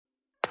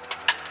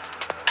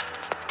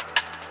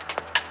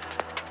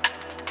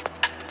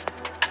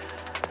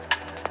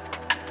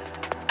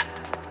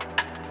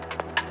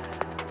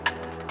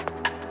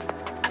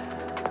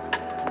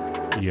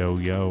Yo,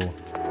 yo.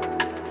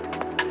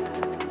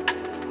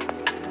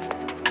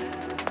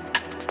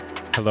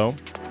 Hello,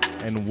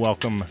 and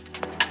welcome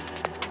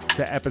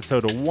to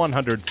episode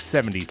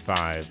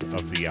 175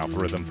 of the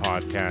Alpharhythm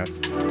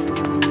Podcast.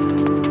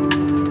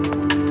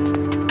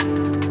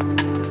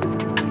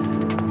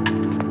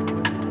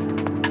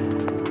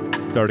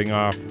 Starting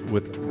off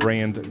with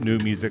brand new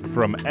music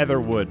from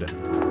Etherwood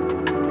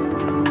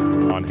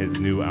on his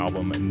new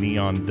album,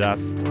 Neon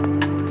Dust.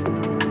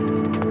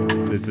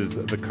 This is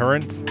The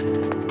Current,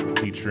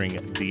 featuring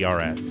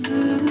DRS.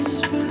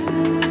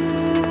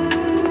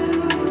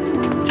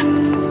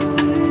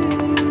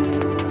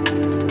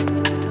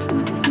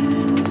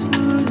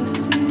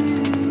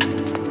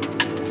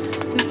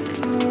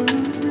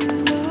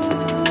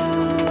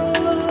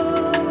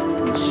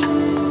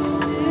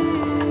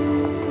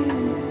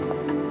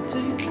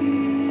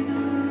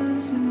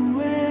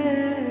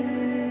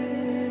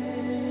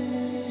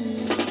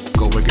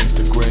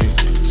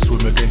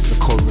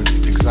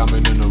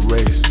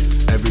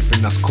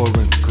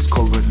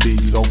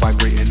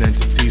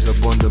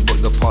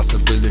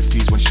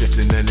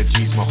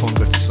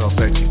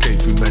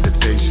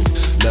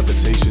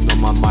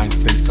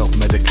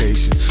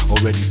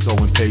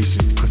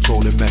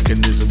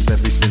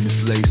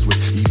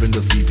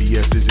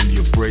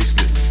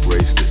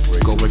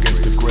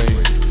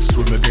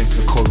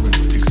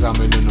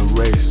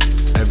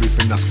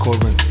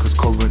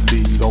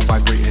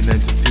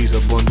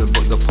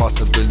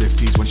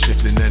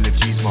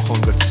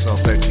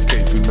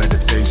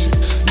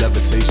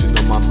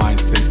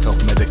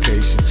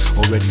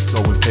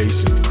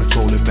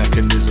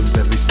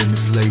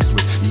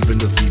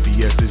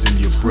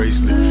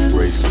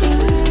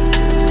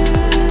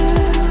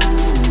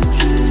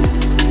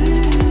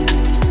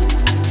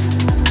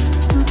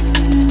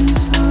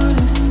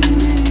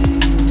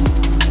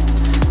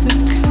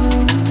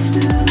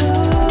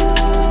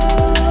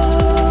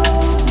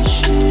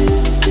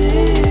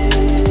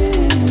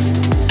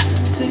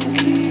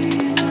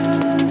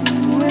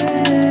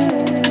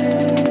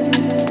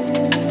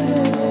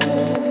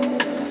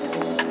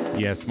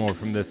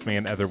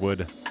 Man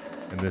Etherwood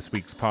in this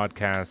week's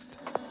podcast.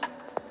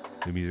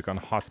 New music on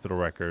Hospital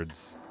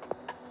Records,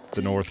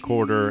 The North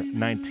Quarter,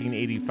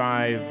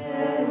 1985,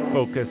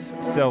 Focus,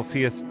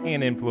 Celsius,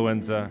 and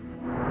Influenza.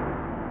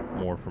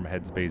 More from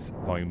Headspace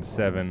Volume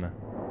 7.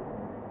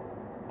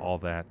 All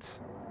that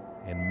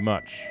and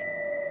much,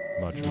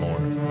 much more.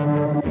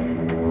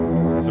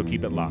 So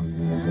keep it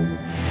locked.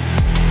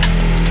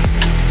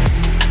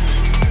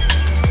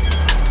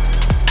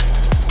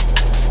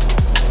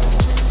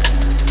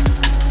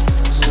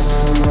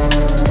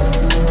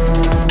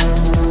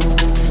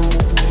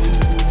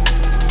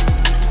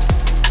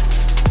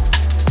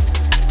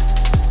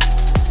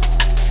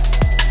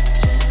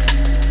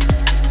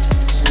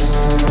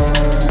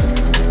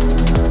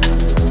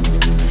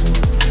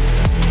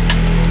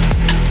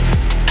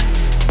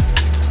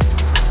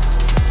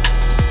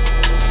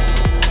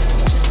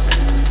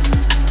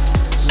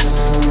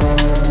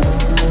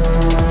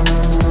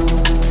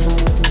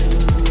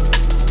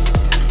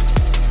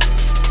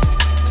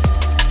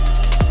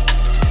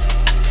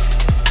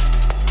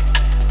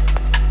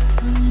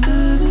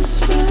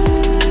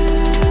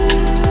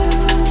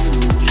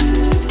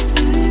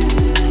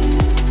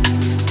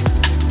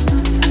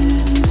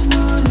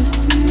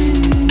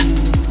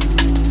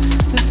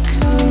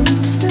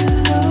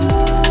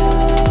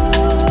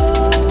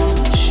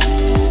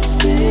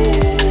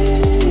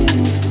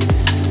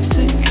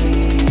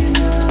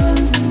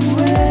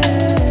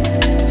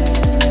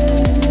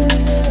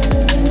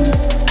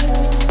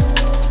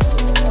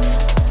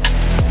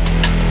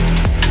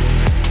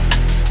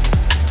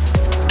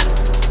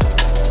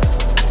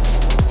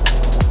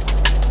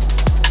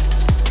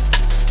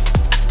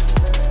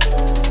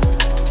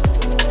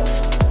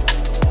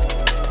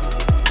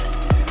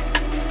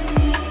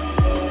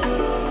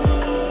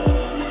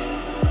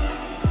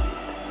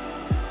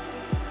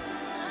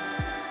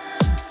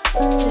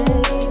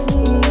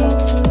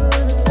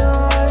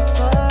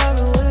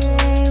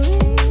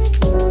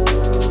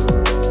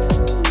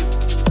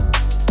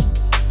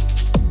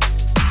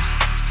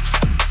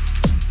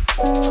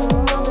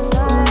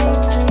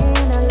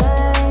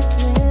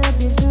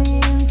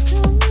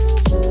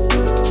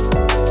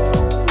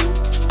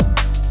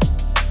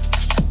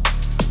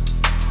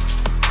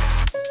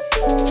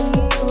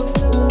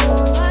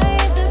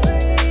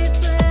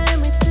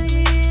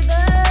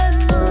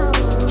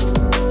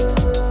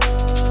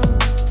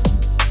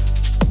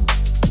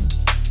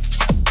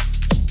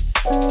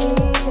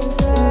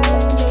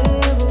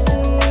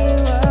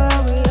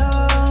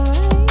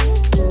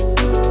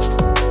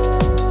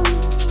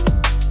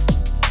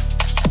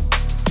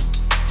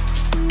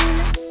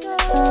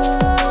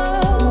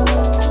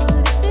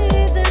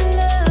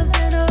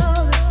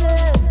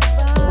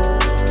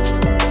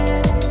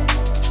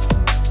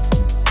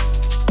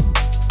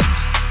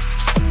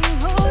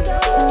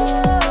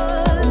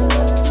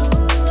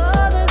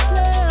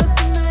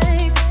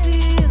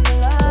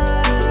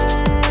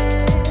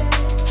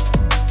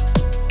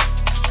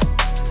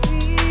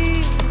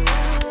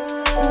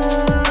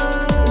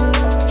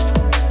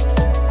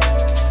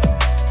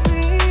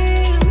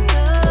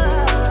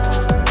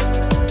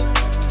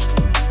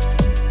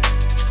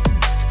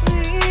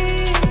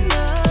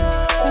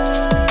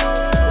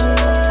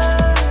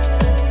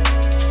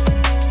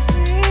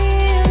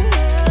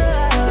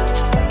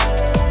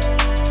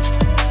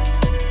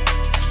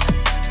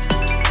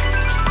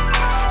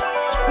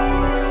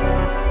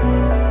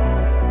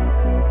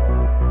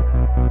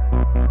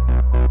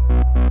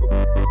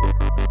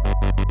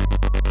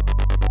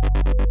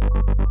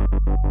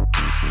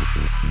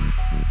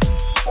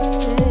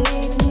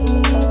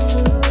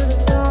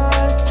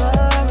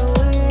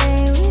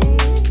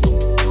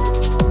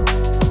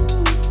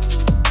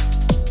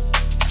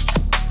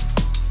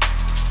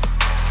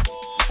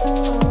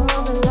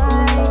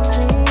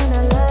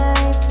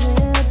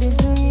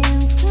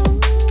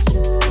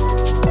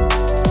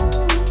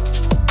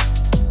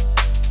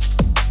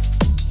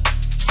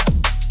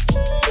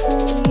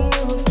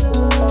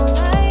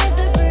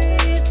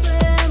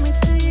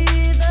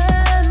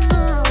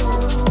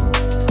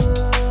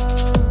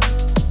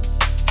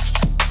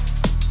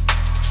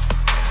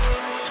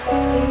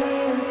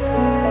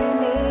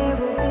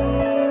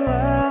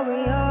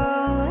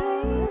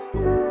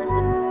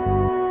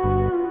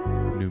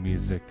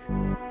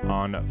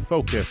 on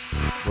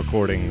Focus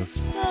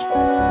Recordings. It's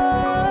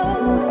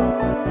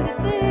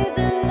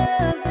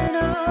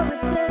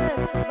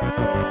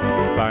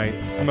by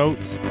Smote.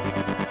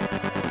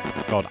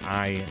 It's called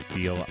I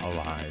Feel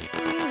Alive.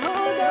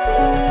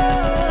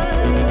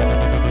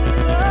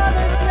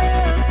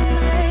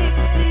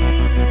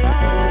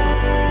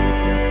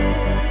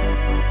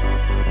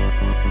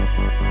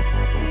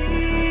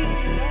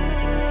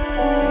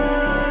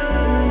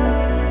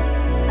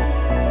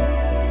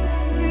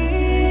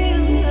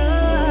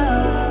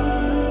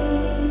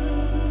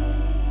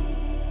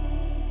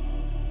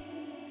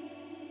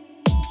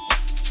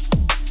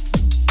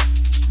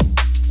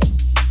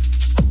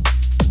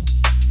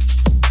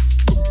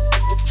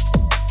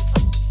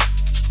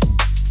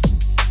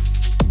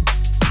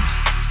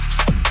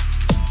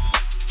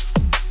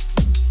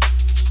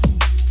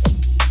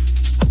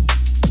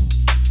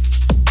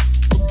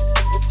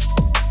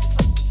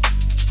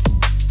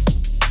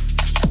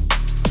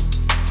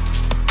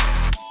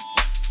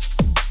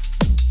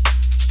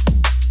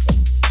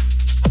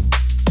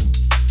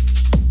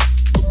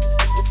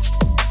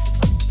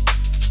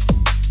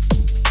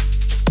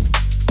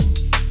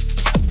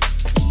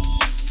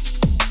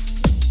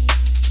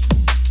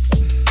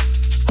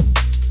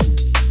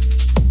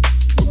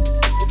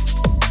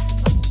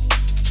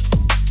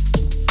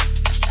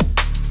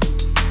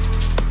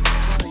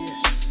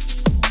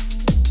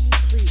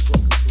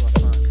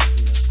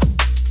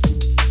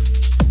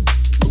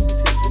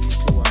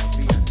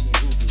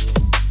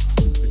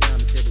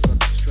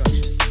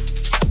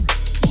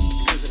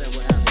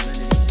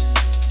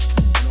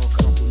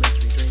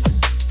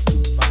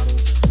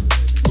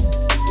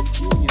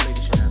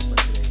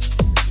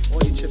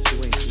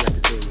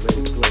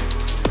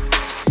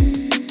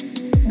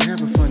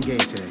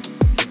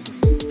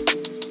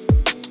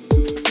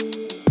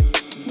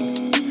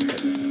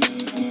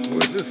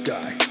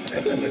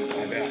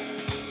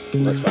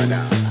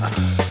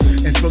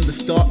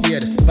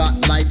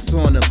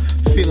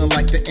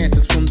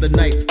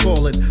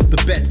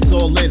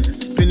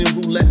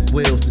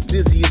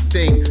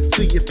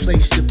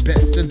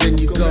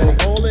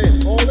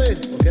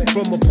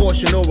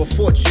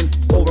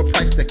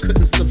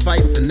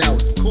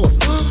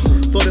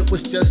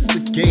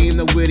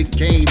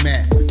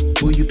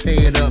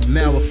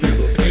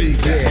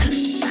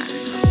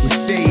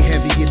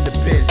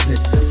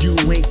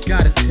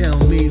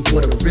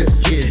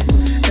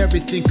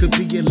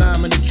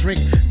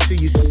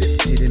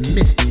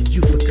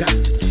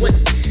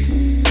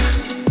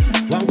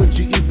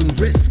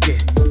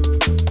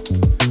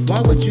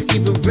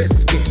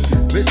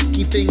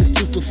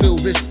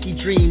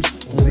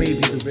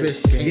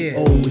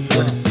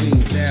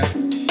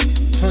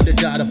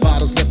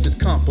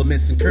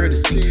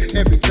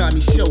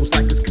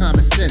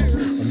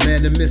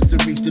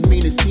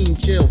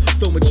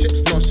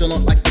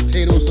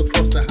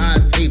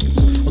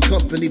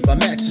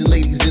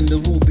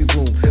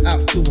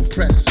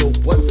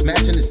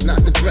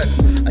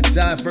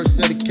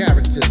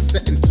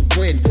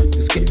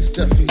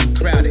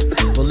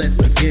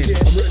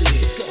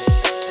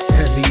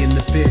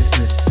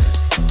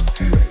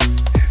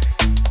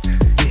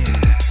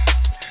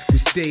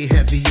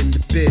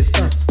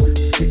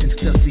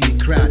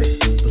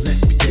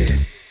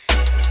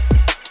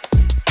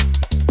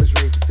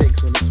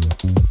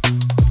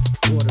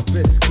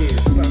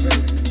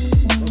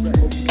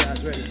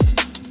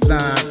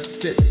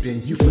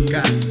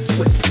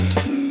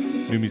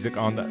 New music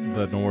on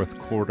the North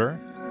Quarter.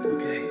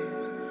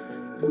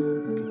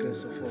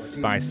 It's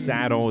by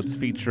Saddle. It's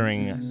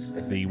featuring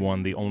the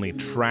one, the only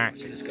track.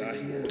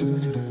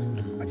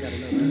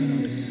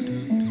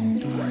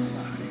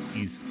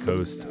 East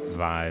Coast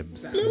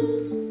vibes.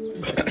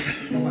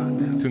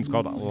 Tune's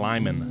called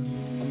Lyman.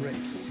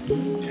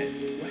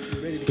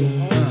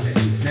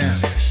 Now,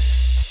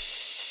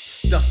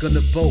 stuck on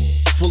the boat,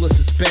 full of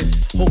suspense,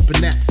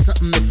 hoping that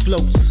something that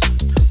floats.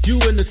 You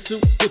in the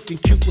suit,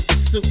 looking cute with the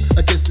suit,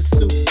 against the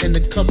suit and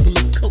a couple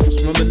of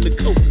coats, rum in the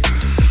coat.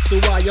 So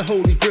while you're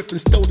holy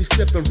gripping, slowly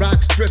sipping,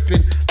 rocks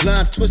dripping,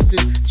 lime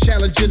twisted,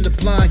 challenging the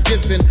blind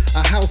giving.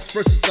 A house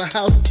versus a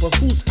house, but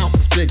whose house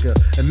is bigger?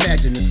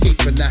 Imagine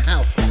escaping a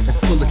house that's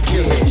full of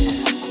killers.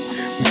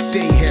 We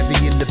stay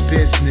heavy in the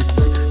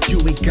business. You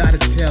ain't gotta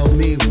tell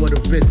me what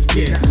a risk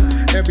is.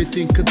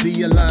 Everything could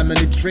be a lime in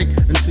a drink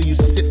until you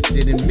sipped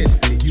it and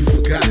missed it. You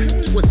forgot,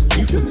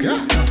 twisted, you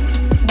forgot.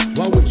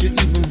 Why would you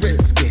even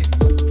risk it?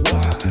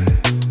 Why?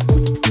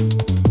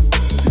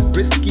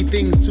 Risky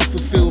things to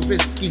fulfill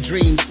risky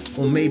dreams,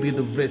 or maybe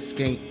the risk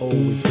ain't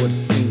always what it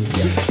seems.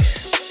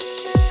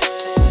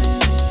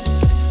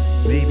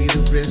 Maybe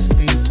the risk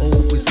ain't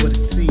always what it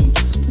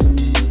seems.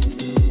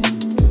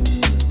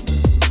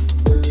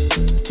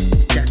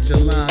 Catch a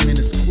lime in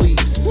a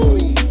squeeze.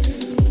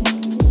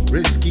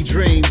 Risky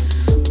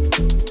dreams.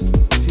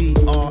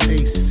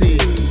 TRAC.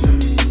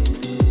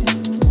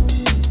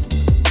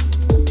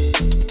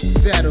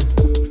 Saddle,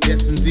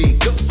 yes indeed.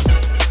 Go.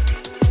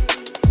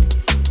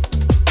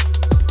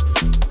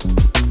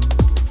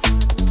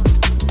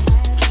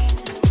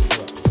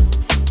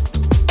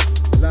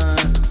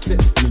 Line,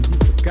 sit, you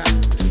forgot,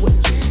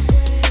 twisted.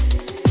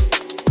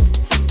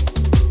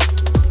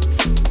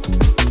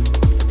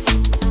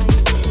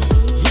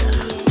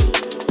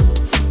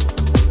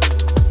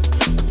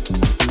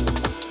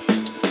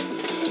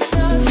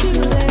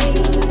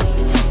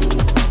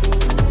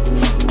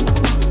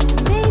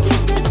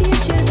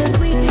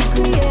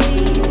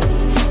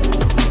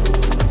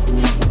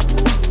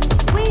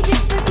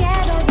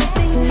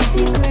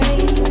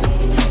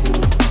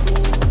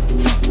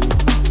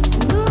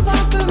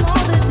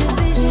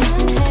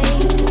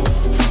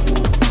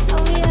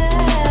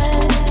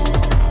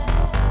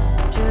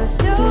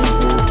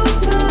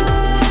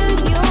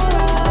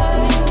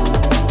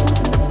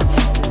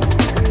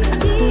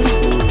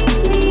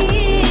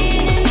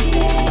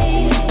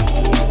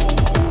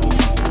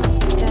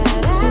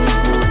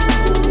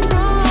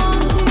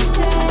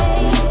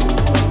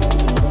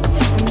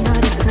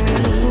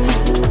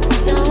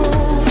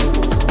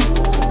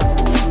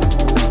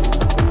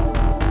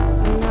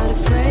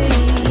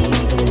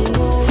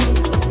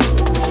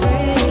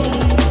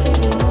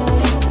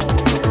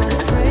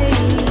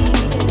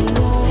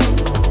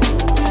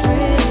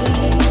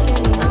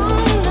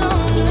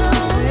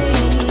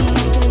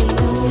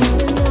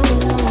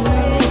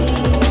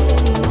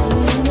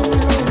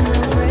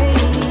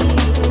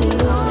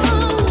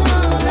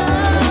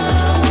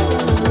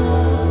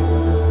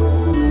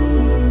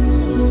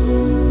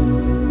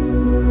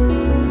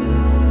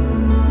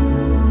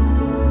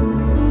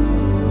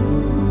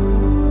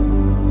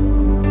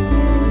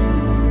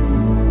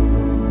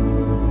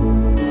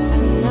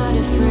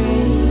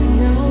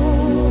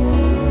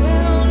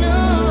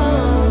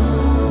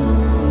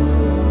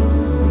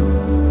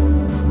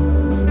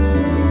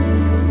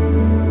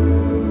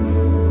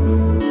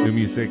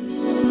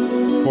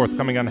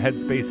 forthcoming on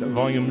Headspace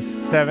Volume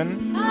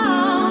 7.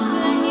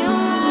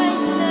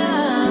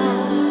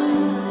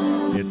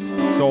 It's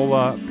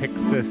Sola,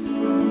 Pixis,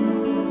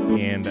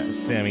 and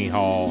Sammy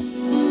Hall.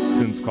 The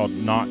tune's called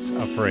Not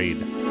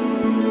Afraid.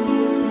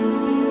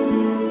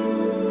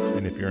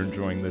 And if you're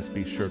enjoying this,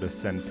 be sure to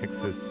send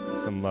Pixis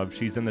some love.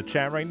 She's in the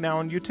chat right now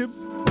on YouTube.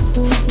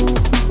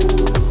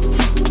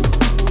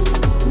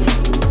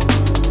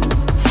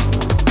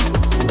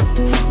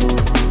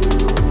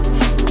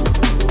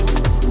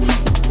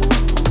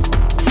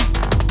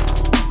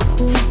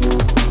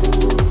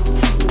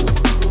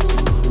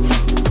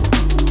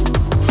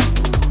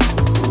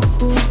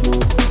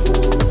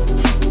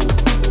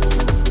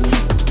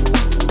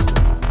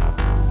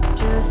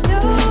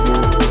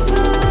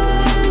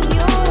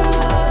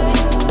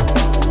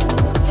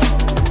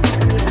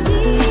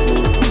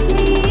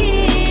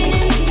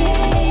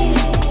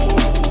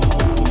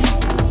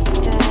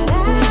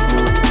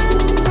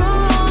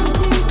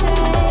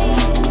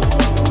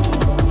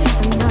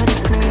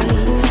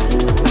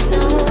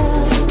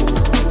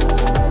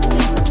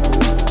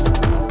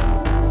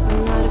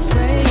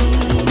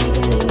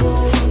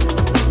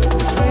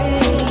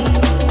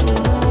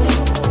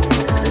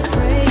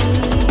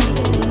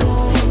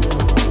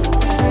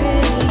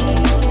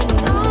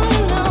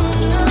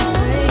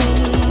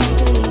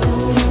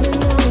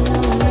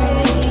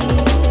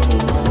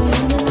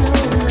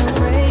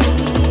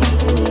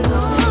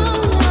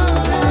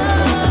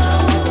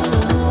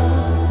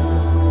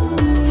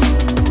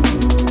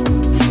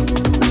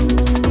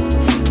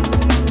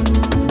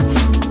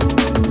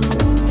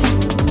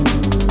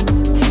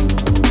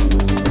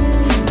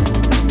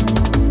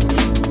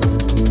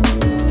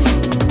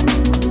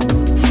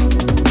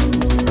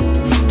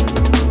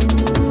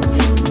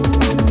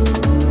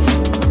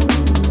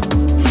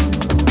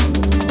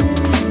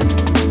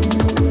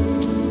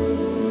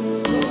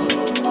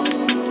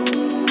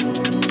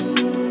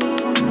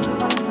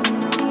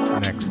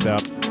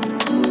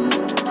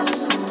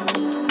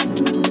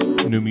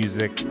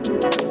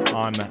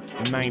 On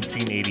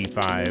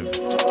 1985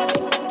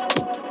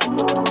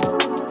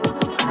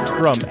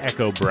 from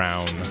Echo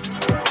Brown.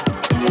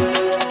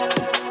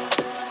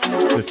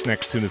 This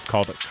next tune is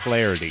called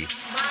Clarity.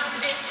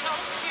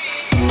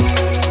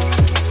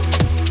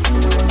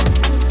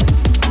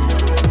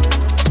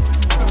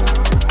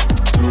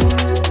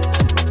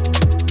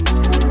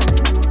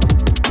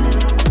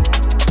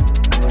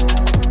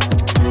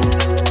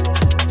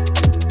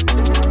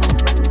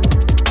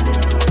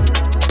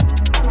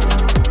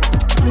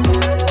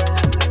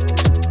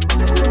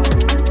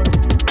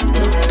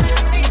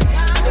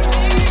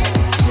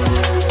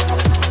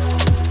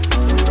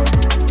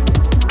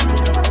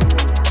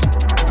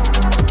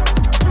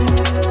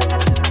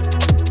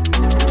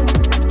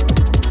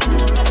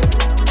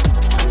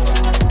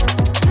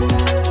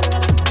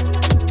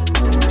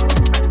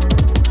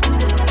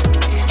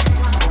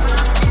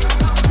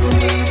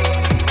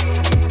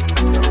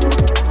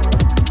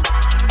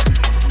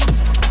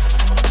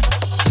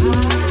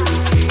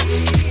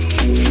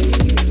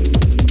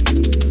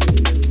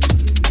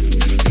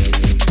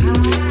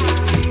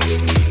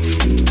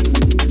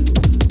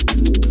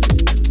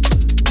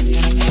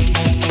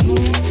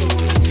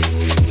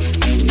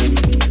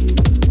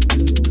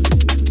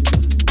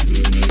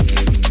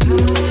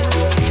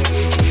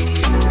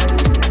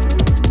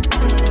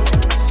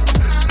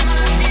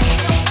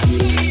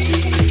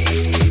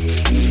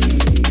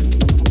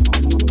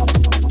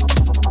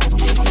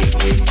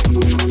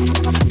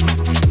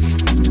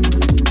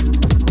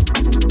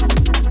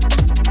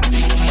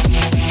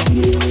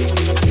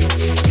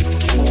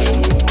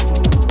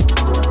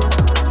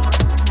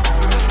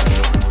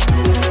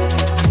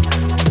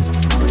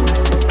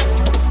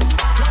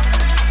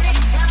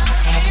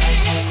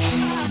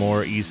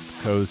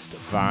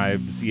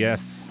 Vibes,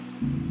 yes.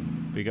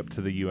 Big up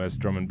to the US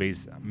drum and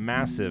bass.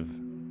 Massive.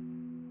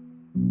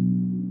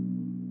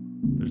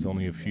 There's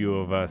only a few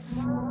of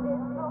us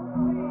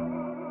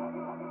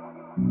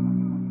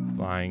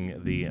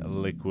flying the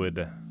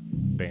Liquid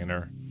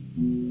banner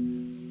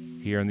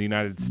here in the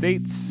United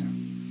States.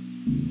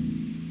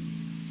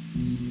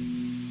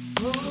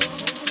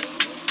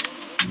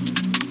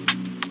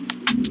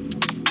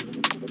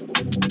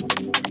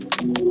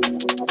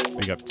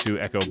 Big up to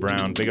Echo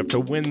Brown. Big up to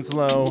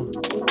Winslow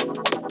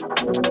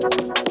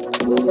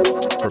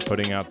for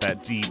putting out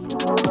that deep,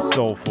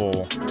 soulful,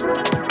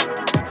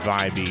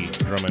 vibey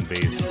drum and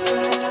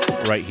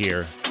bass right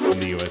here in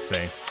the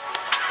USA.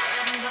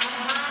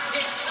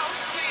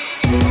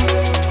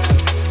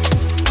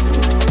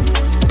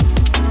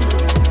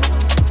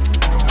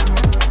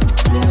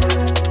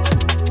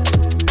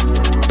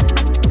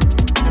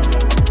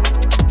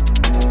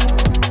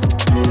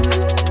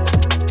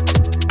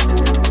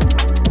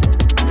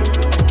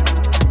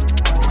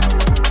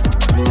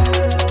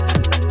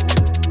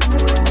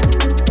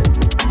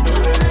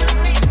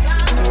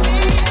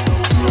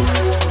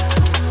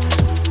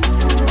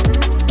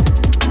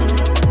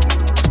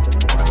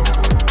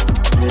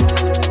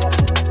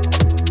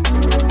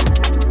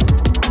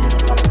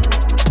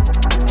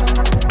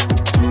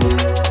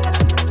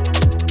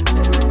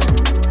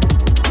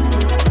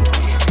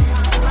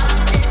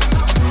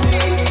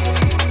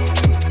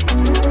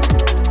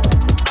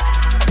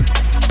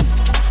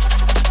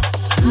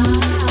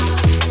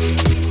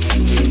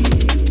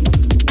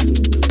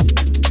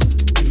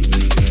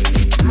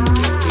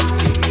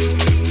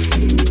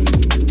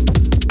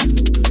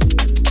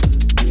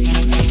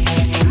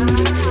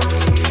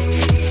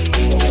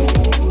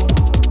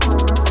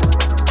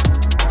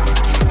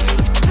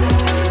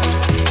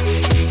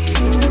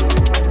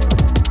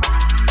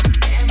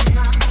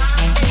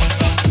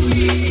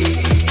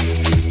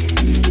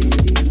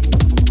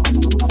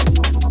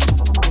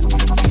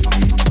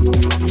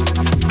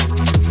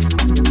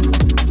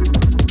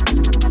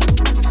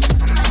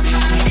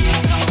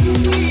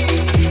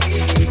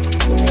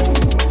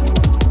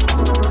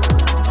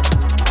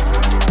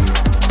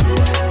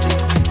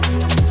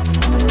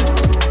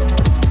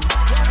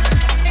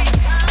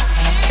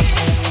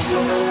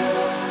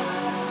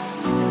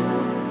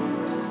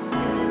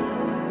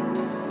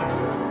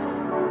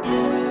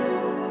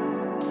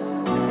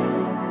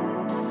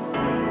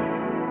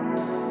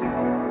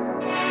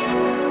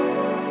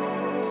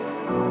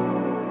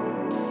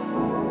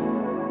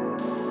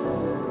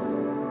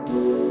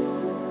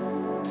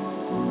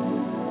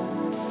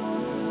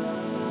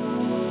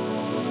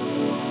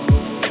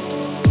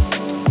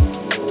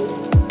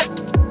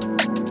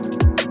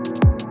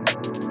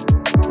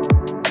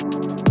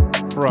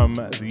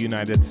 from the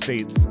United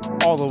States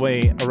all the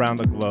way around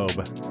the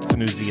globe to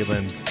New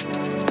Zealand.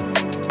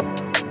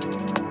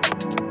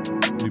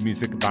 New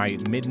music by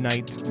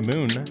Midnight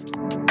Moon.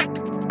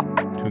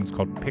 The tune's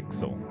called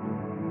Pixel.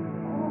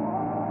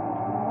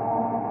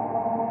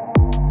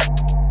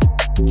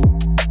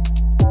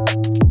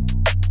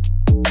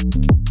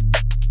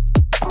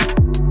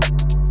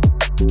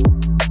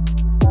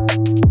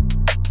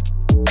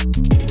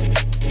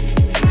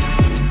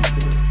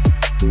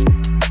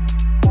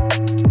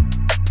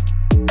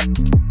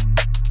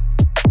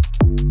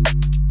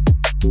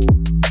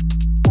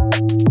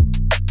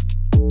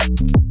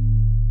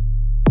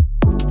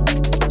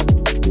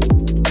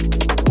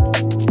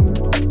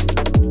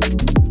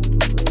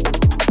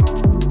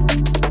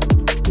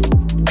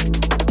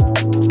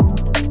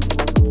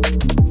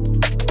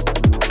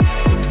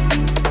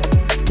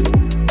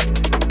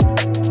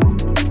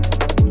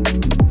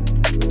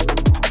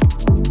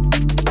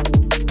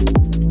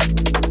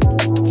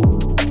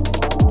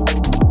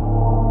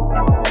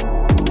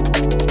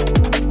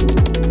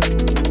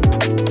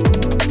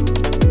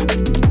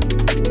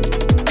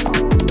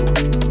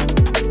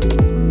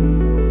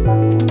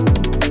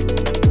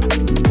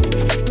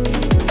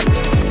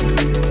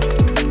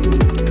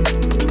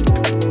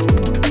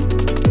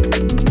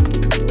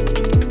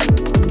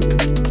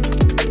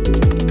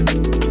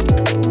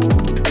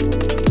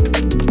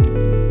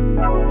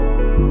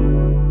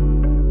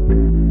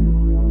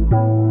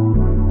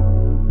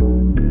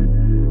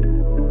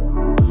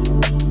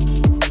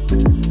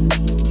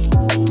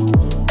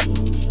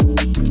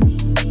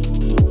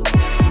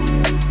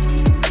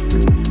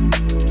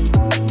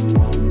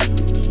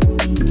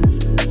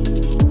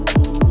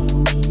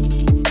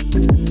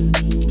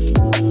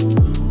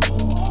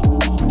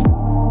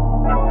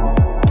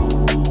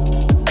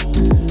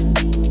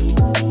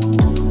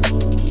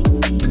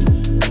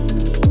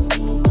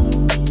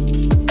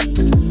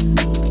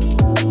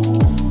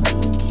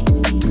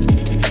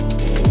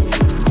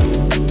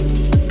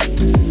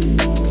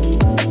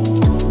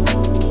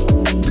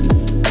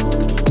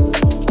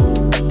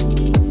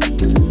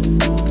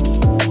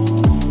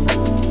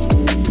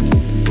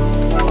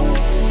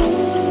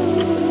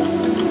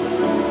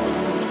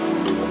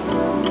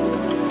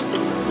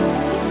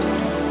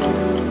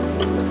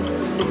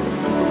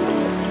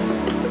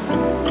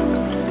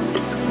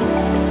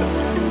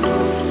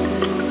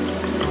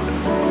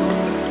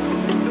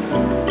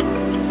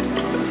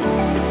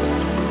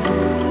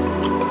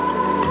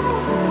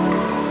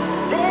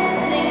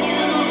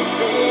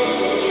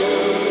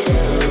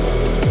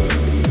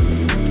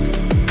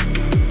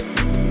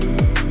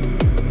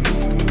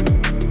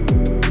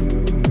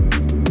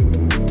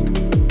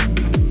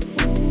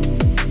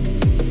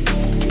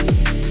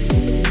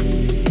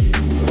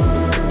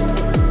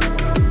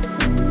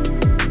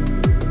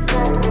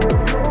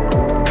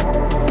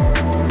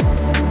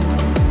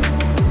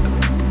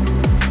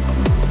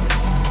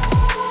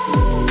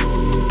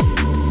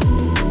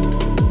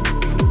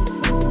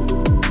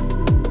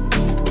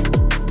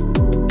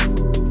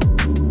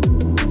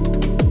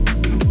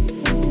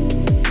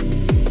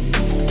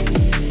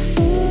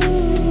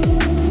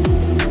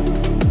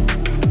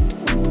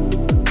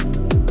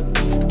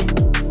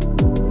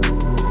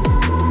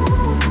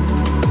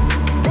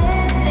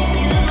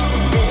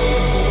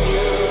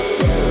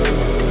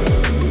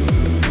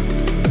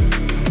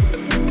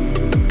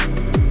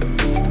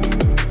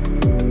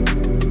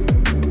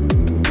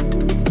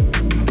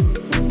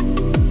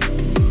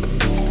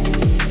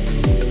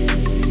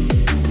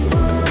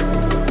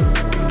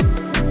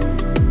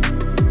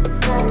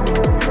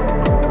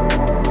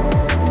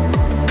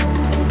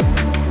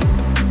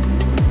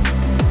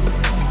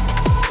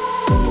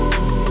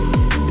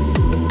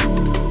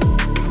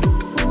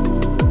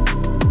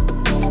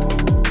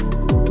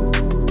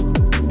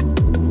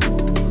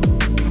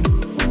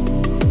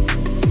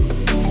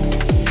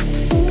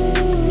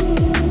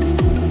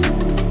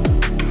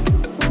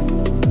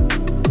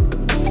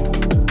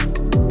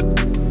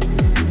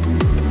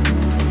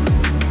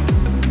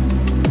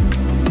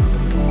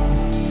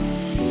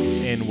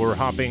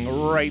 Hopping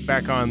right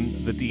back on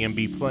the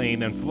DMB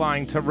plane and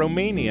flying to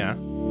Romania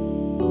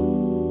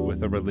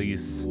with a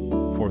release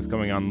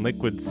forthcoming on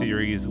Liquid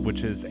Series,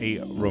 which is a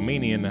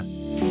Romanian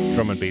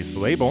drum and bass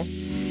label.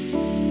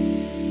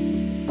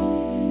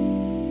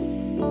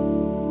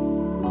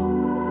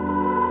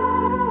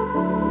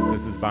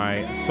 This is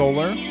by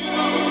Solar.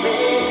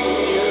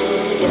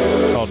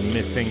 It's called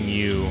Missing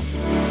You.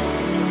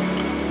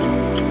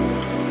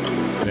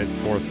 And it's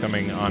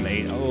forthcoming on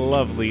a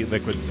lovely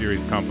Liquid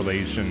Series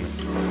compilation.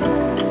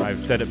 I've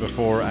said it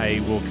before,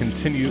 I will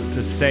continue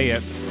to say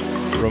it.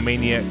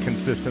 Romania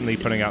consistently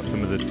putting out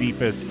some of the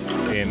deepest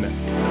and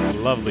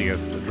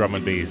loveliest drum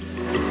and bass.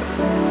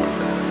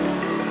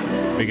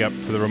 Big up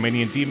to the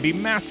Romanian DMB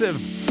Massive!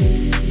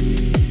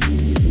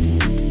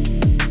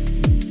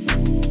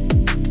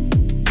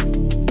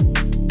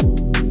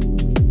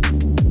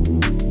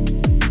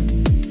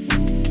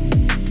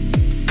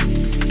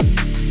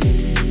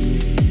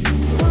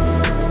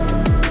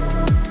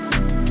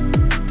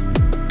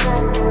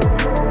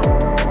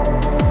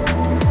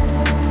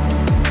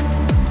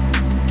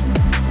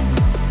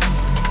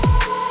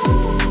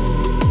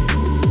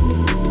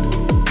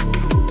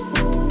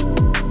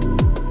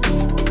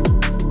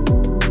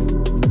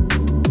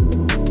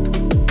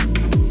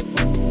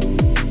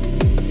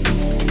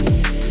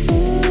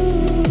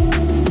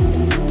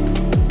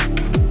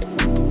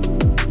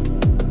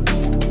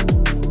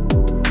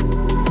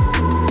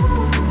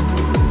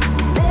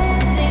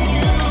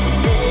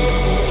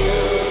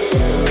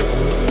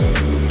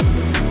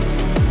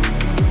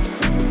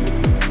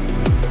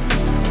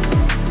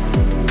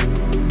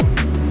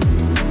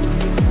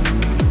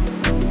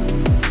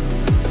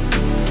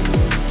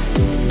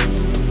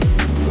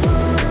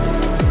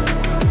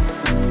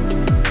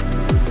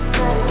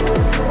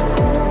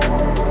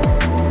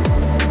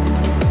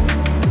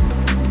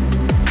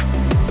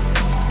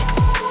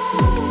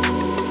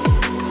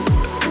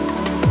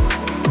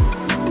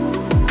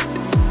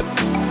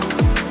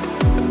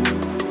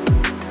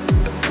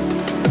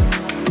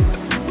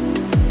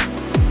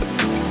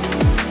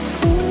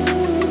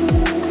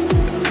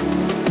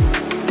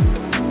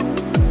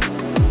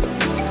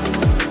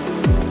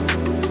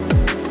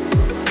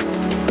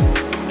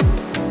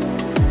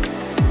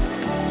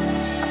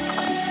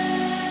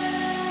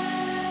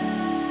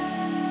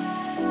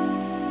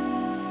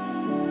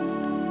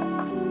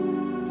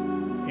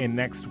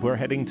 next we're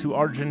heading to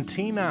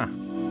Argentina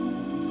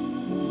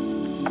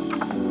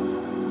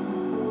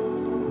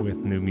with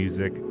new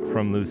music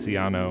from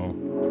Luciano.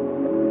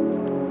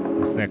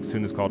 This next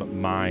tune is called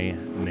My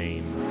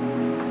Name.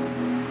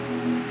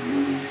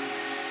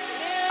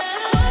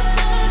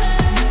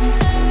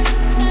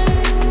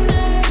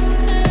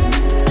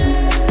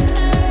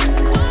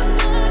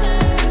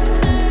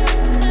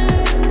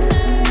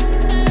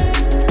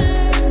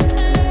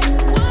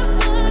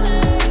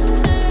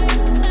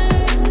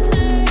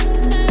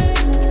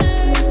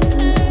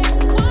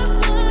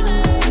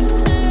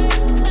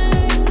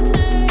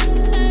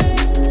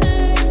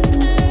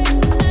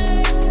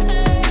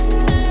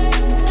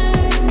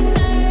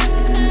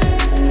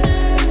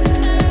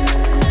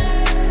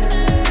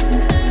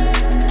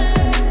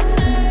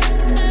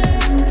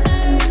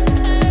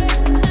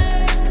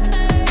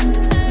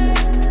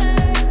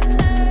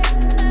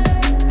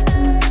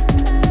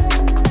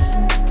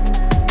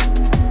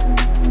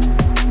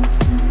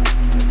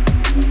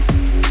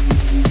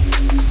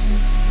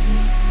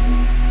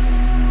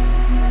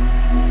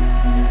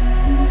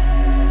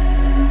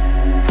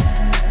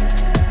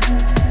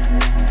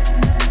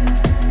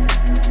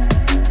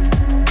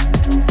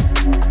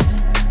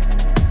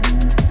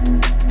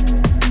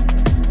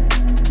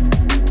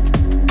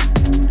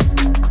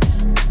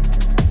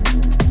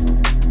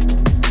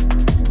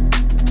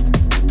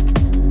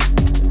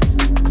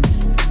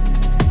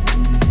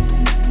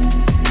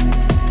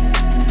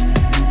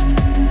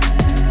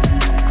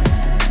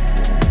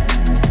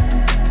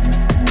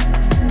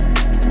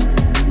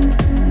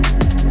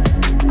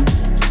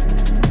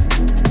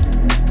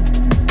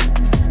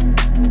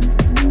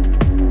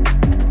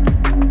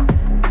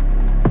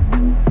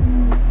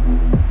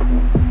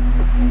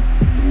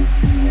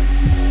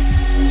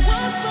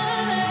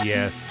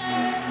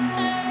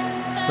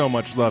 So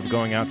much love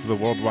going out to the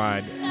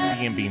worldwide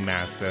D&B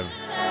Massive.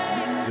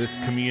 This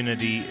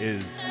community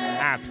is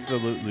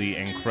absolutely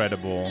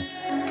incredible.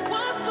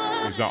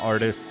 We've got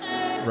artists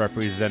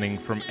representing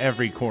from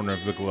every corner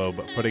of the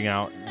globe, putting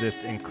out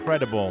this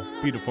incredible,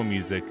 beautiful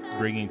music,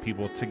 bringing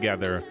people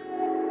together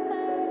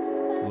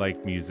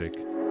like music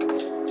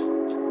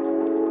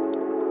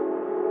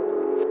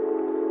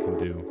can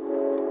do.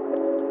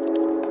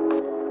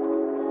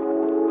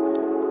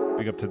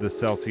 Big up to the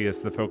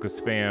Celsius, the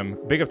Focus fam.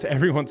 Big up to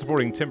everyone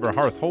supporting Timber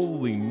Hearth.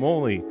 Holy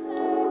moly.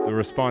 The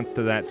response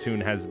to that tune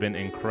has been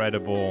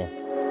incredible.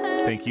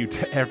 Thank you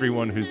to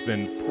everyone who's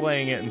been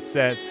playing it in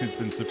sets, who's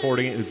been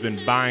supporting it, who's been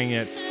buying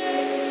it.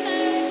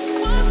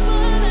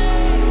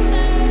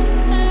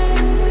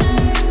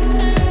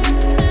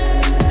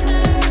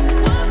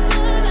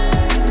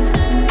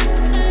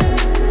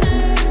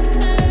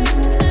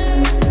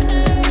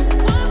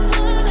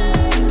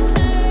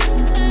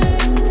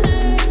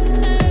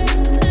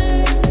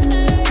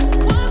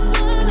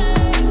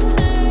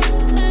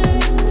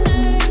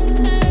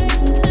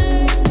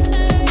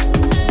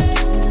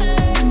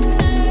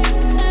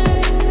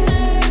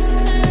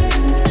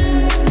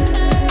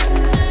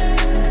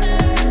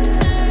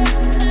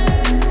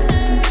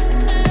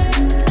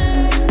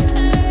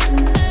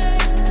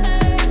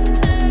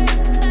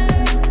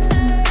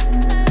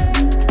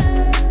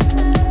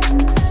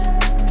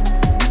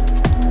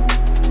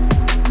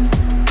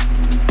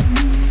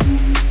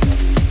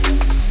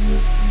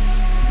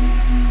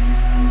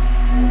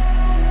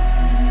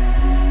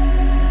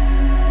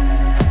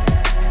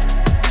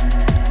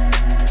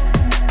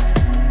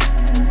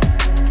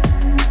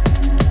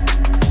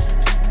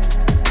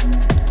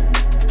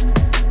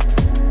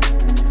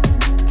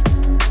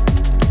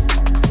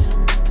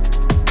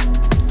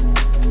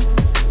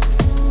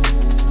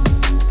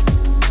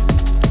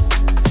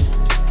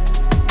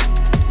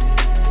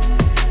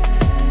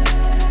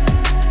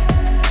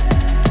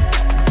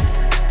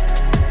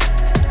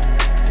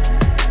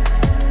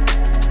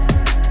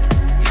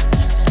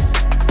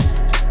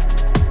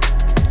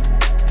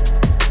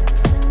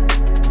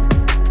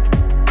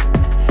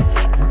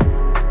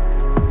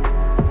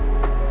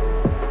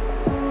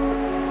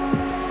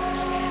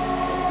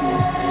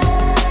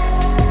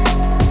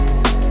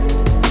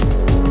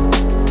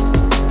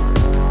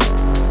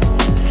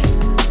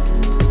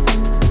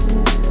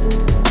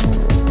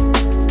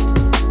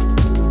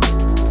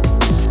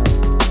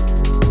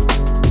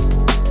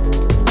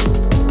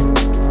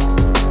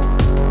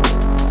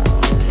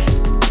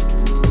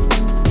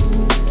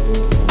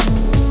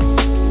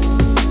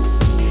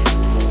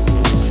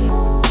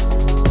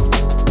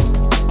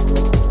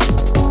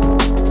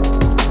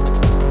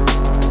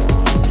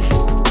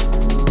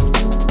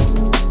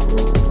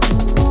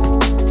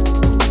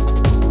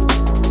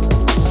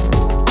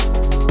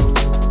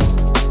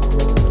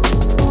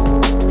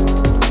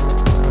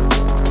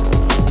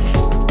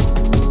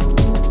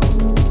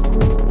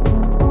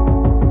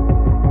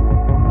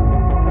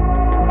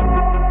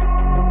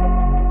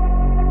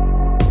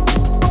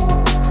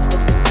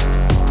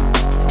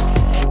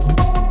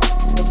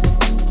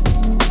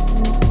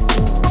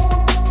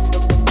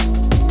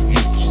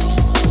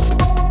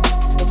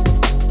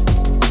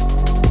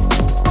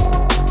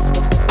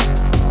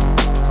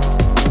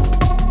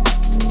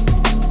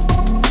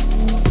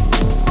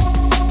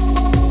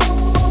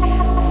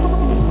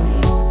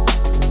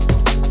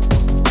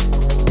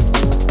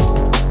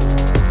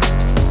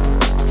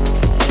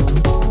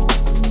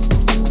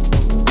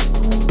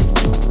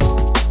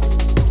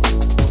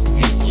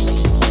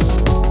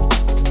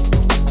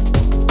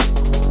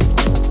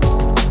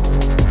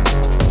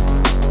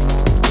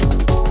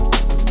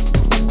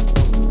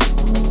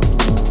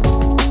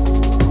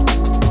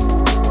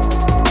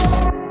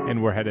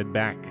 we're headed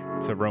back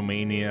to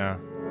Romania.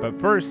 But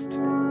first,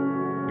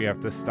 we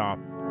have to stop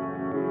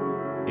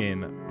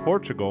in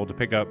Portugal to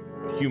pick up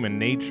Human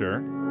Nature,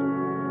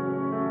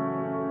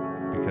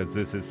 because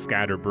this is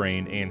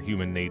Scatterbrain and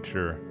Human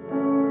Nature.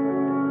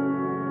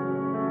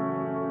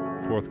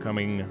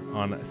 Forthcoming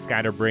on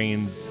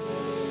Scatterbrain's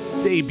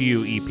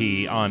debut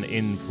EP on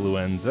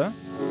Influenza.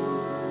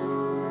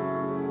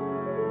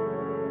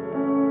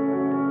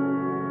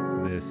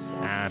 This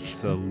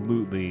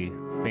absolutely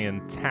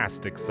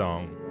fantastic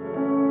song.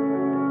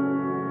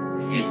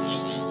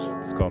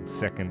 It's called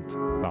Second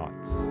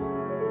Thoughts.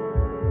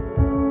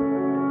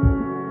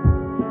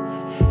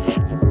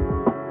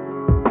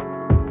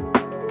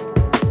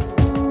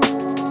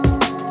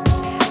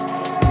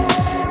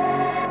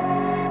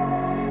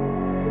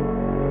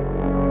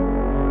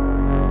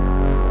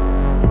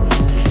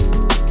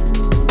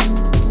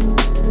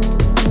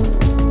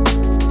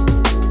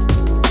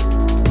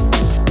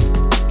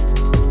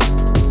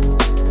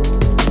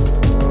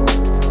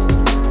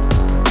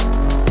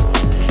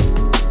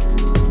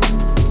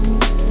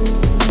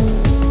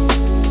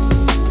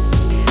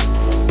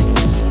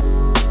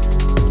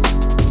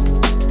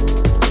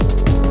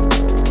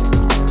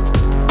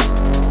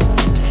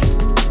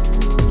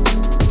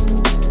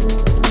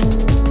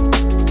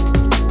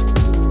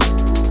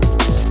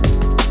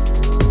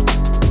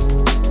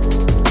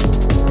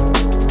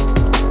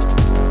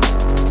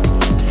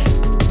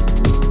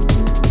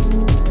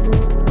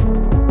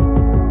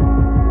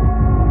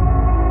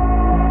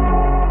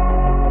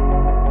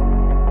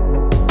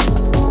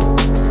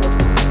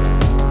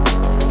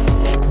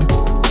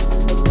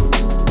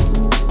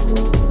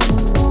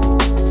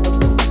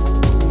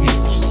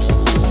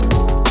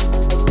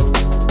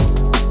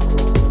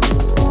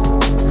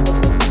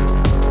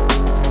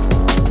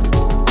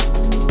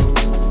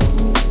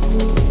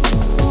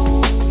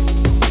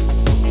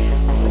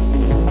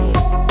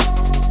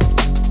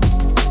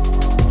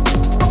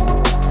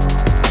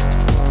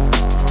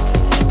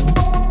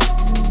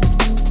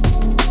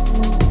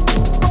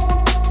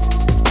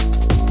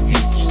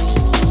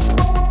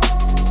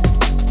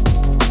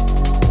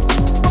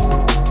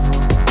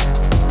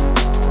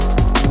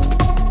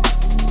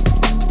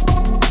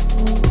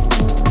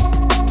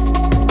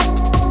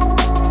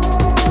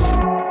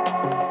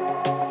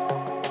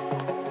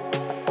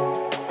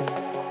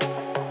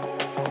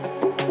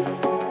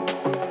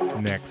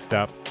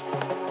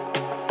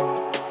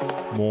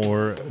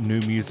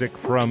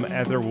 From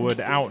Etherwood,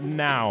 out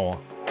now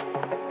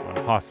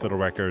on Hospital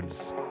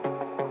Records.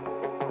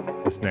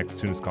 This next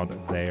tune is called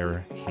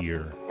They're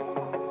Here.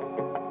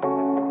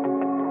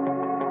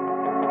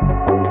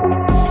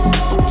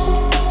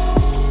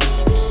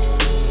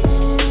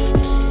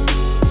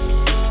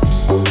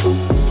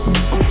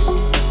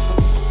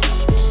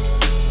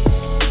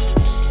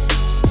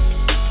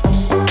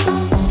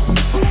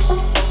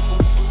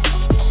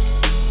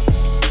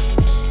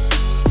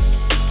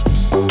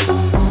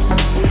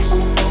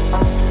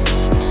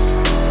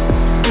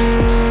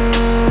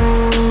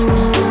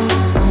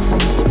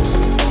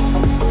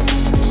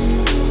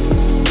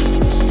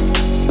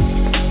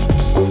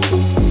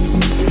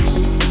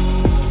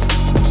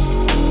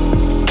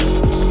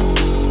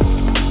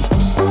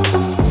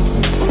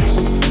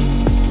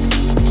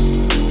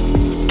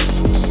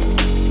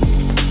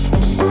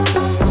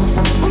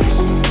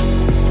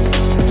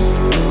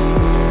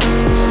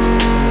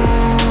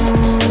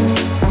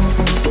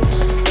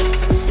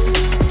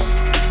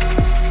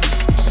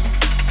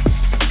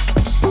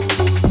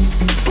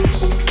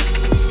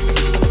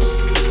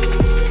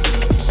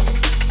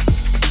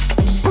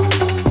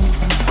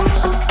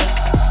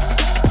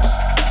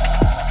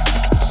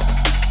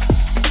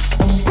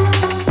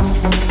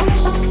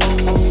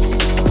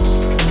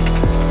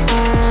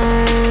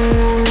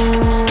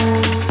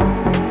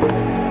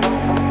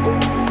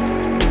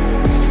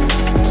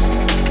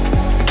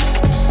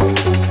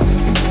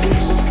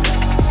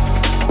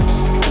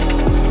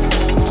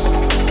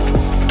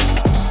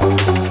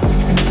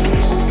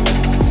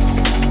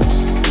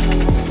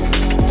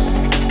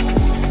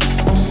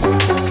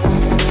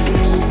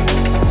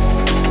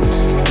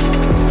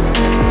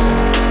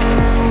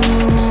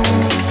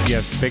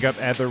 Big up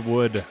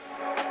Etherwood,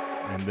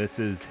 and this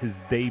is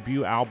his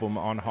debut album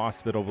on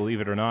Hospital,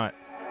 believe it or not,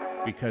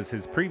 because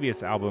his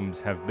previous albums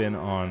have been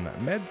on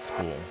Med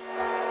School.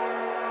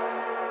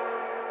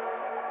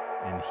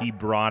 And he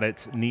brought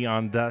it,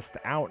 Neon Dust,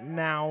 out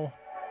now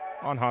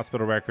on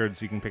Hospital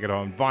Records. You can pick it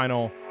on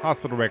vinyl.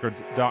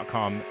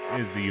 Hospitalrecords.com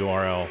is the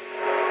URL.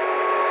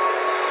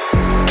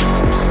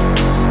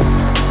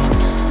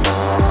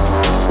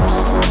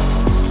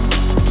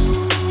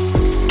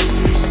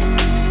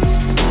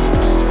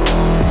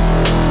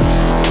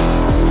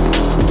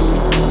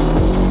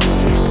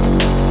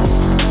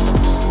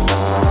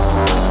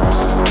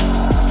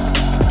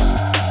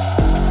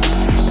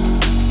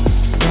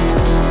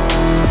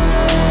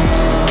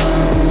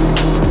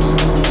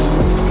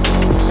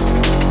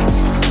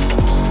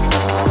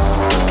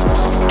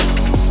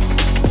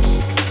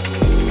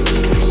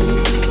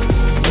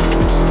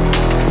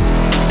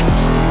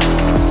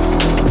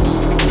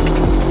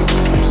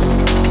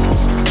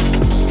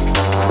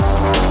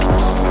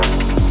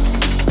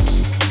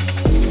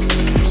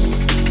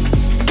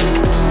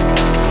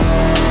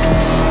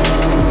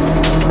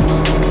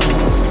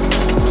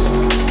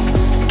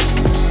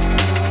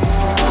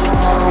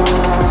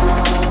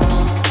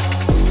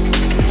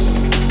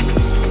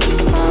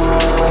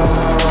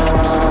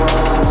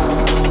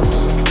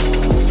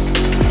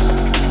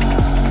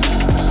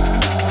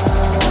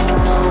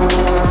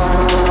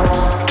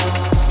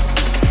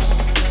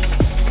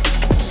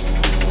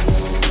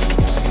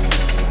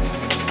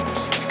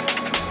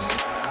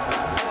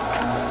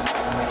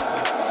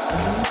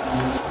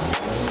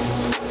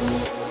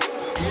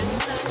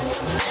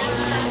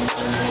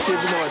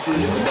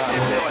 I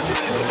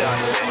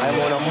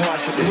wanna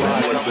mash up the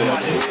body,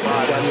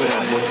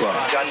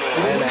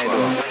 and I do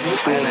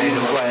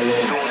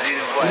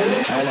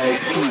violence, and I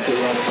excuse the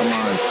rest of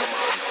man.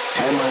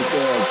 I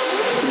myself,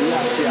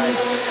 Selassie.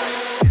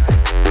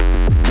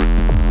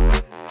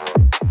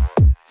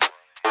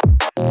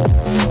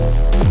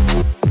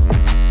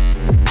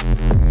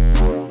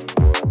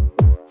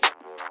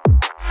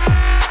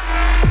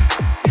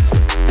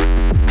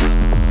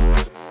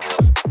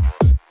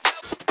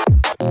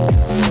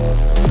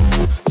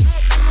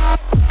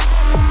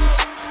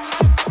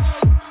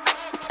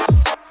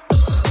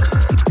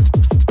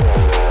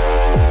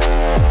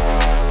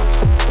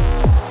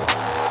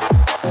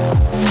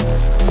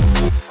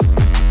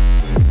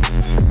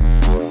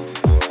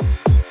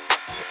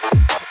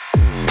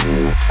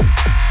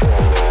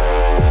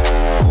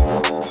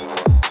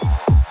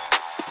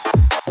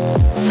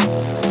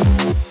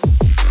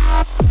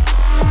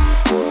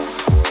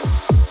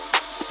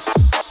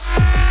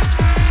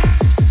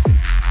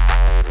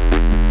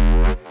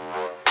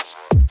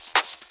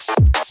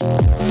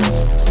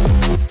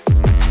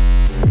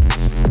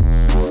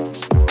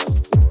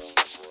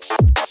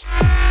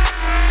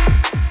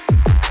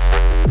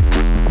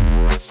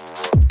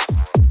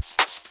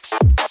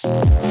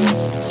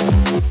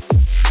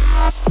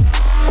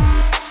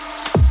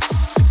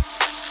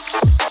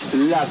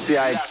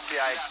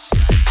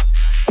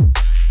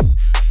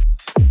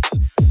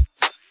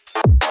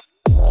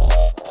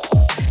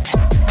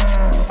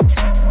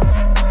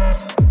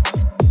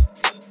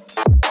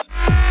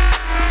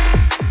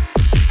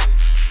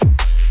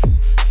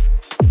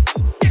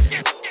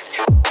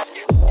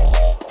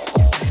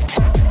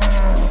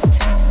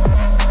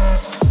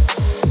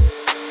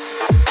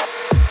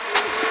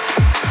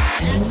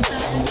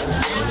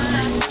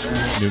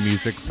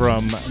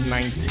 From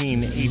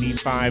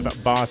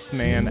 1985 boss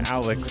man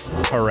Alex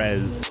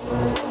Perez. I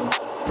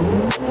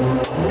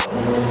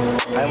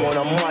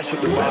wanna mash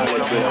up the body,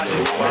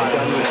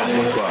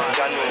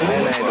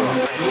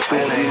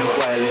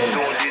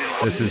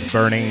 This is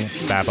Burning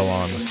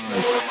Babylon.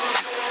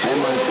 I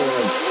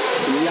myself,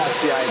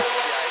 Selassie.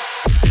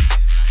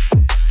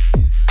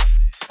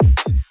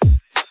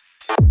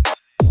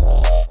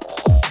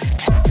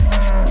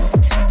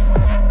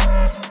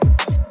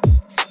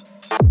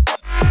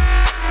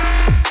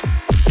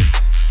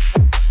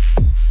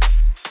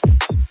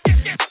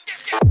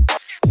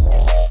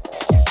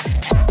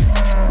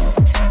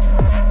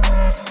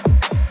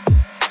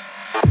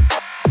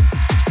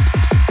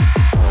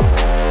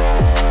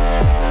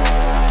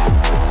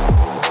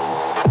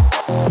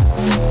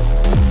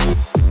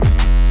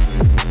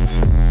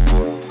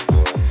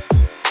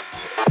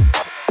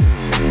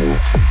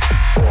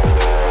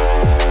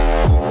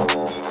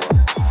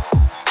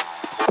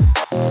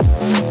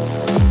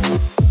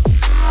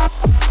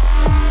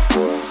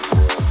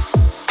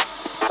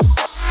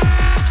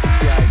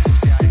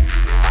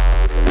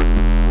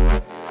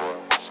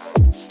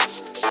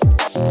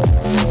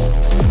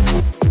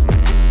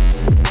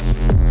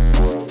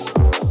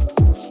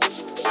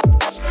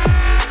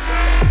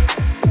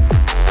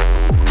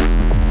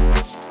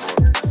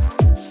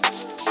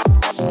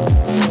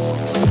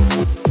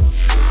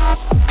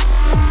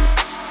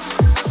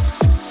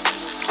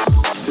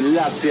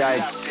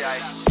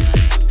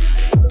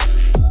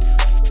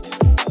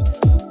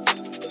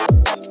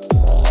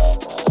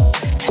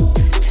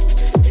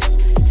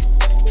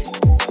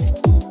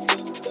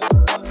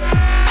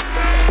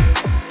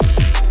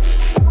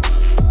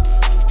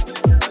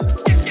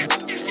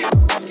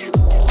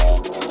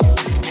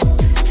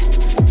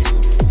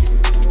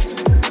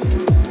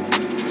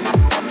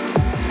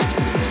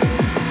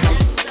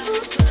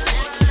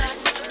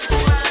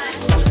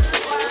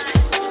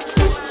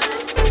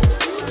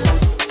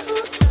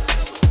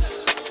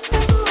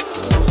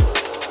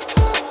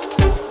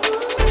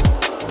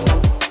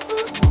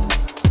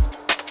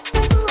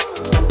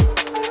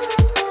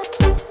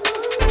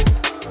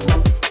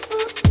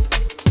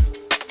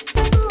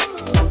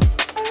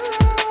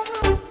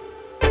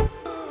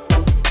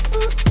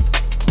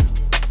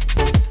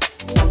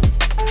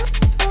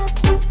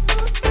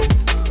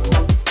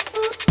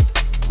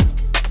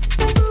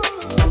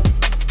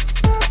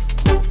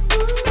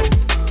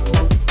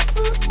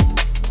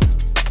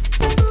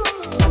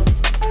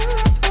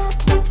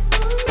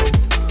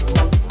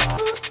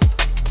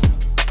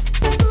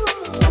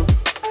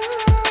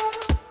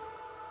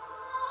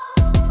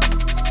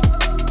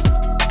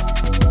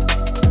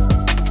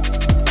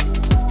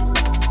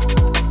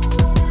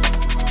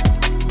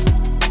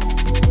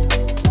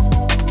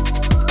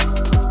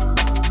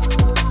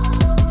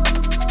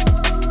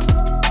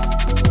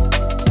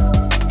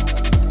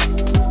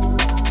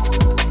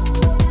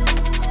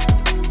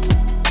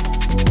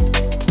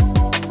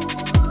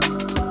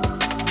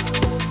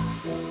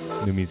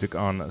 Music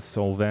on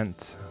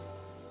Solvent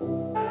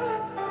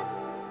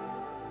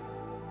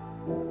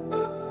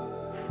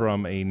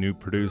from a new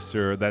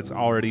producer that's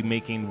already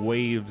making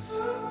waves. It's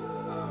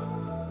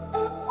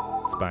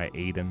by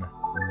Aiden.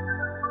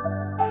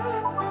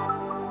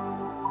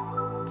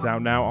 It's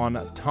out now on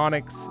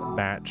Tonics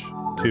Batch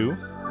 2.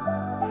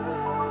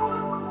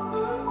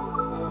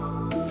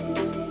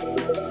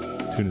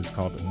 The tune is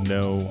called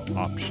No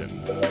Option.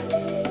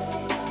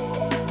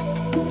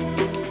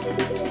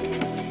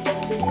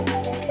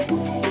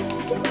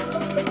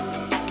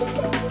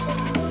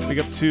 Big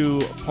up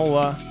to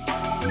Paula,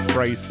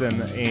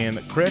 Bryson, and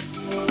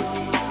Chris,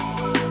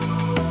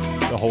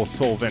 the whole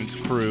Solvent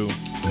crew.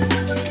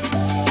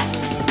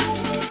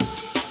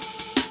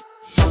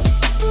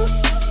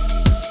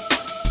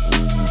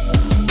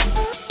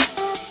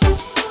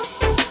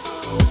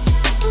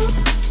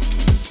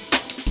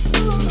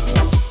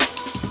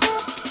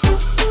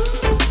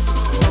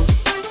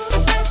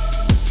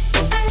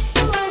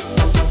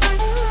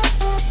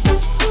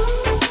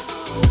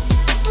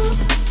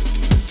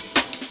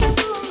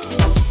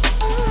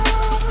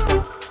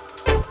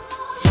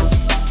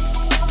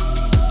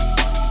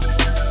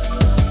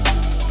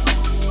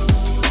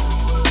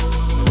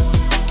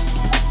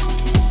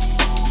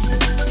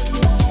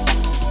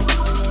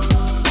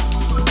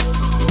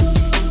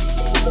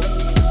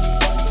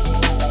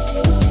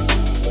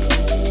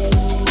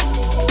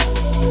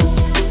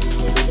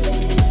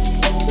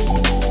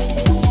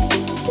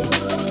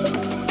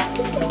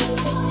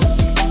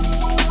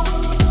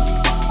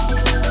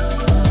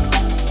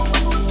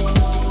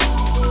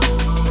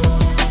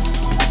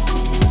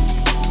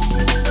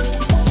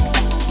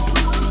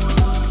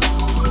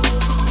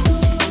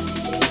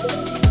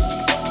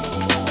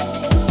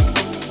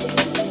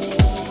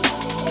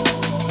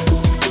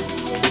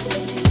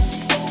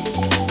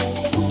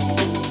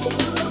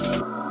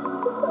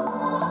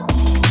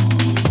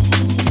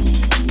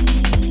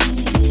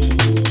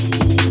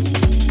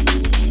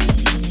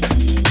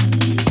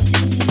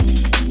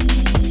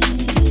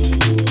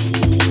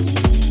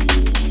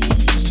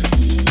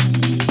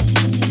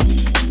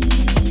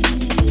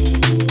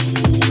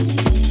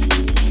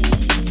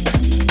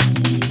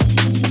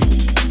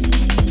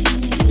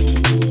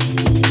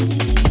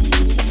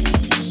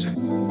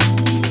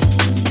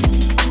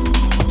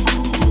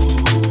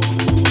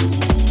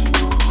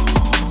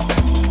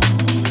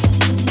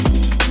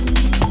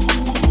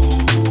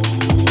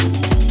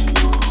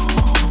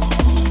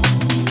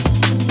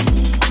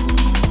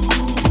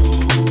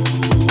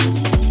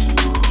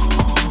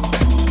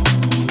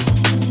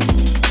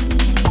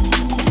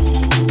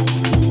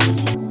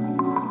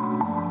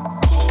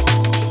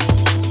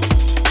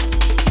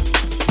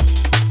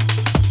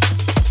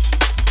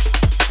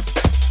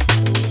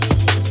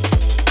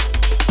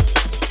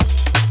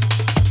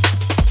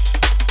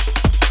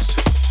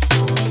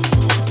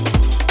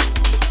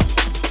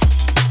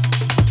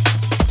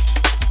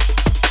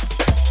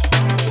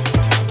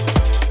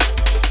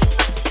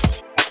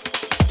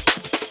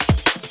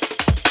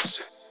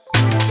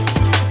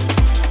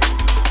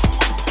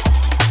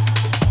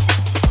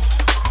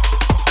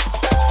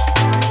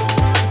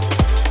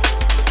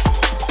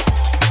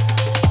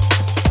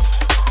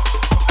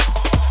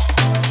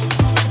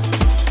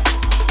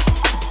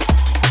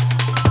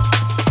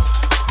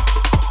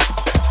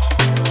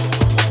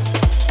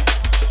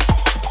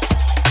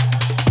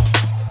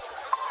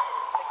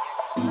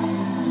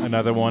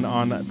 Another one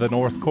on the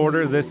North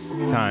Quarter, this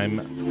time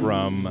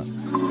from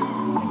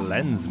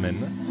Lensman.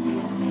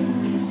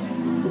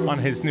 On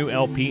his new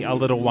LP, A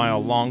Little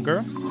While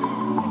Longer.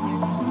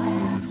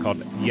 This is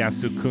called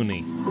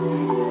Yasukuni.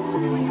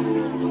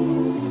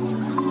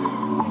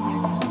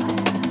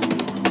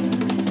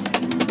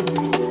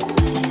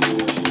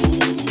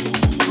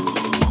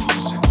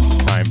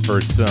 Time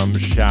for some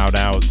shout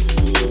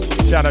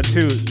outs. Shout out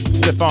to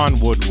Stefan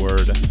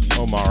Woodward,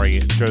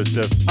 Omari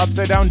Joseph,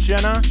 Upside Down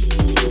Jenna.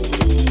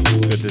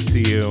 Good to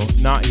see you.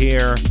 Not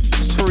Here,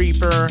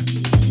 Creeper.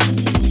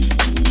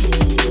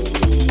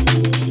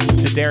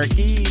 To Derek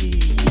E.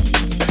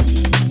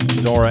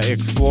 Zora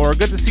Explorer.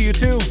 Good to see you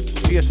too.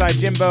 CSI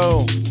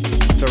Jimbo.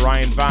 To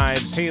Ryan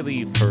Vibes,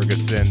 Haley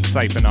Ferguson,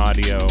 Siphon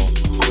Audio.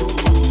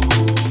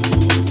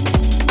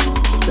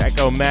 To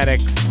Echo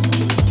Maddox,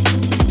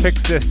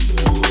 Pixis.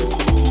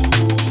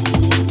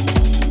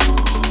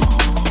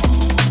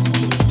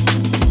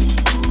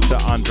 To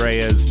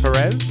Andreas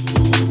Perez.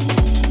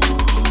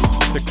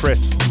 To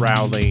Chris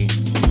Rowley,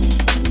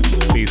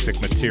 Basic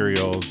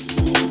Materials.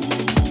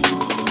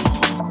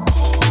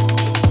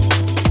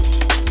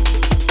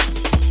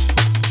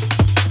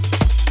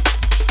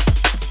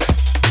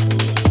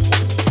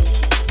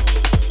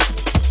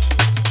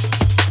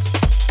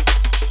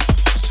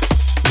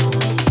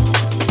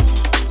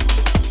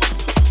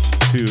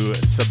 To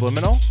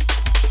Subliminal,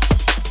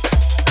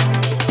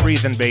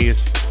 Breathe and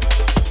Bass.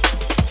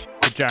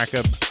 To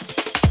Jacob.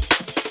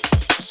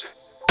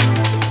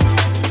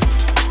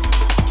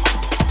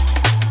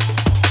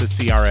 To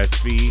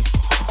CRSV.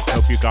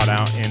 Hope you got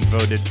out and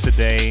voted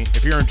today.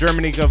 If you're in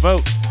Germany, go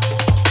vote.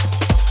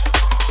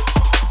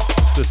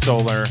 To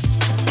Solar.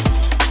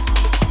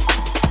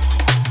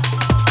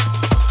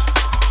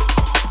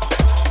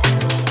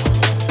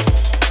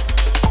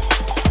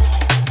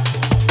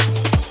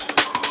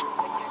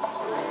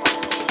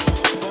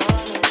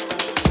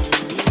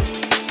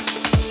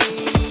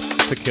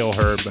 To Kill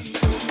Herb.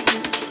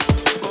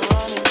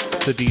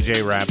 To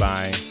DJ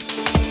Rabbi.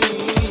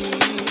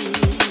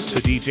 To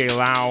DJ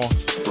Lau,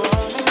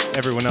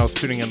 everyone else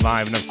tuning in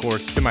live, and of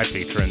course to my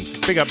patrons.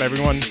 Big up,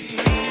 everyone.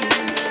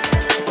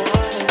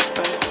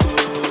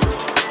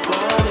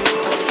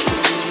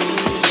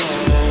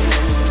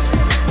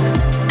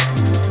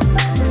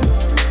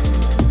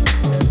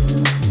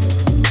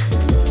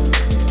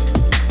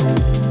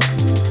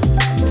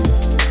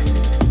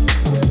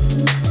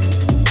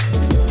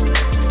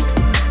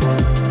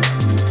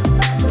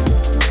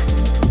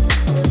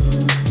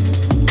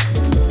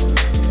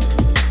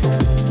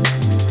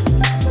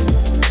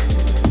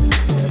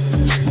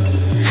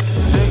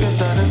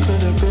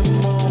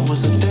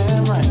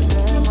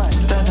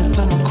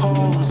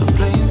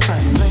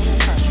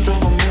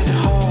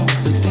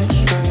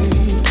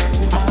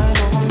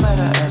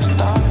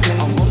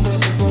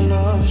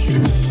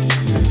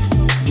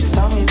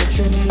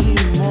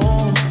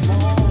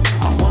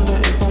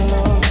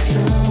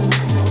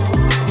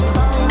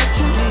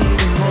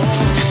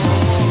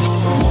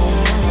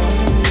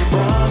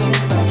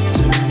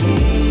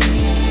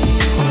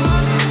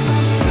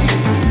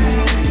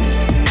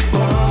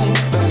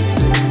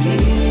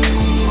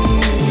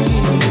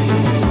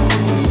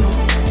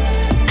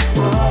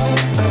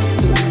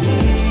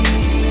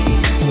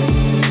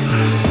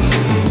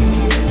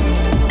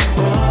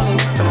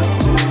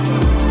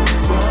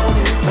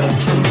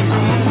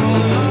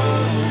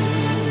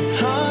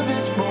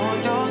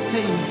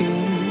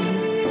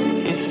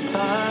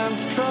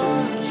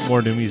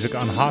 More new music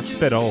on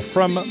Hospital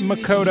from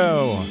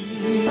Makoto.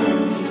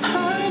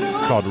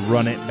 It's called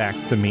Run It Back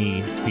to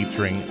Me,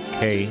 featuring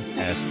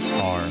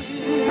KSR.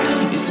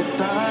 Is it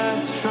time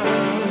to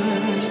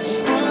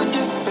trust? Put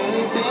your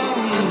faith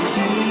in me.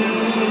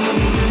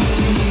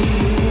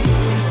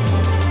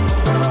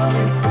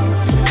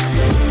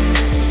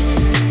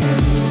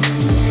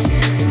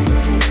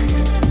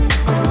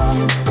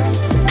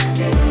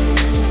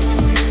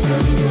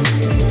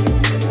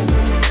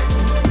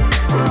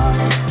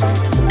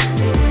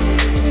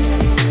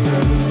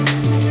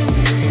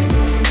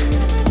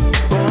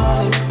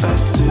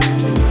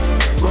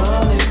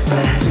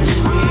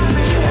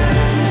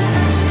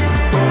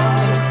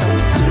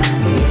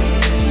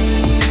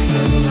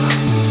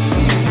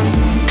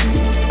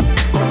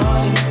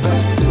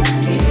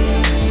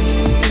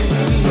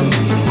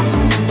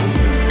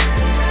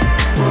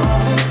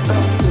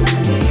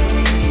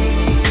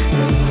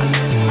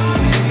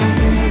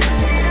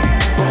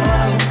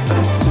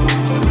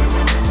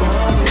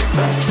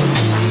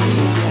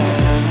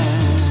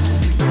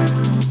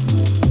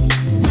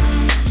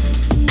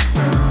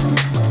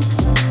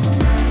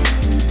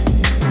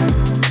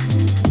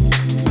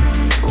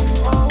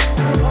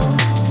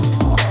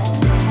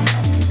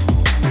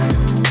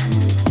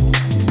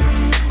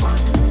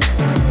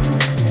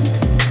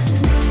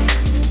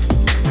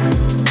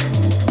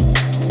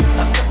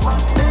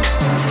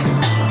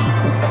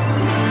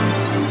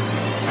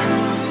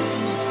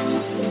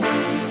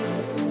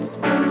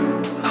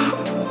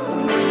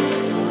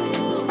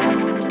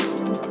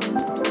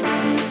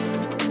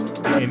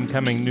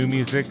 Incoming new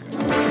music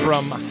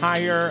from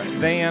Higher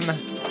Than,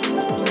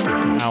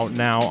 out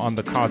now on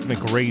the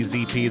Cosmic Rays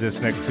EP.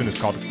 This next tune is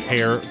called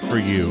Care for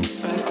You.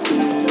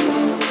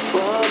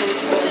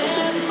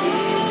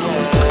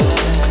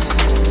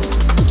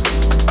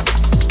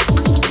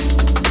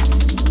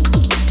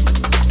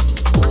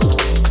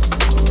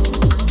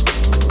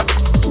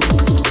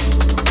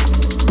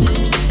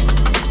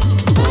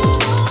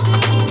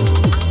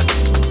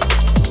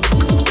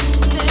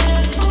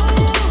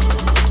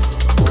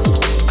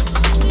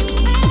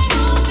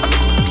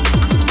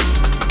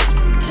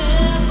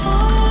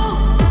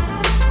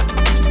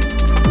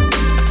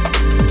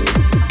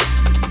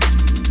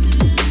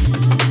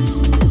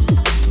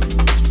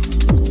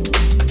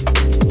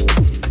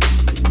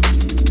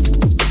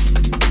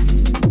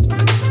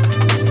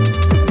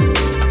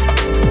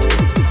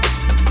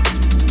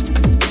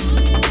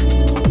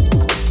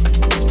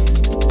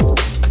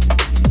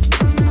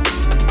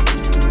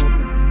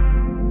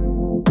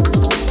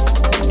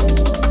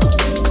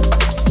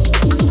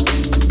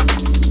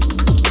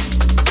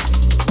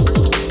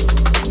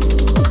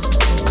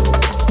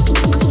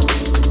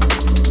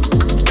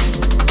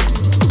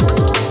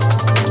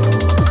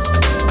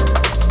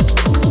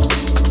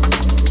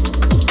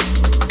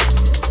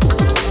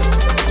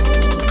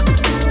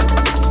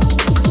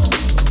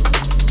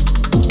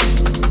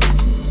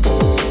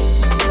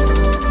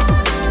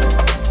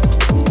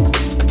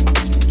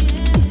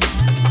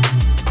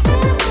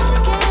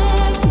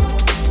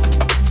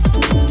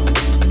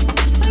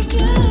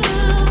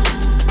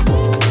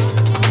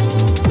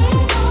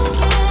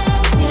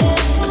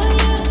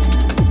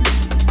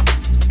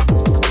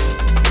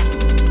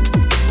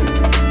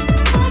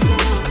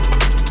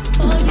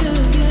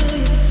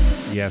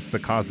 The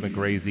Cosmic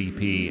Rays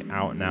EP,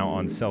 out now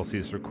on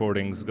Celsius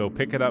Recordings. Go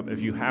pick it up if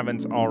you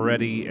haven't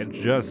already. It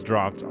just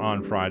dropped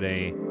on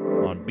Friday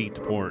on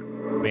Beatport,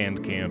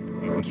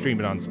 Bandcamp. You can stream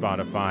it on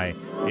Spotify.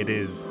 It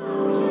is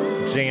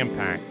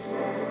jam-packed,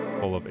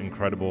 full of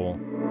incredible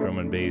drum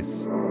and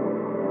bass.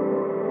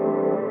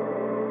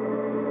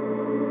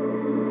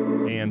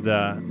 And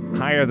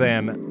Higher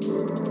Than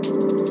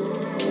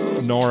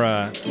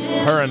Nora,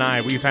 her and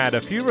I, we've had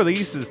a few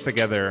releases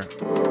together,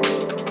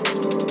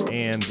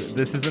 and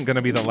this isn't going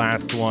to be the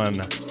last one.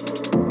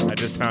 I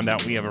just found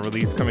out we have a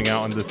release coming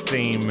out on the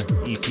same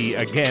EP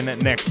again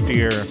next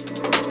year,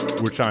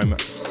 which I'm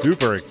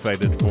super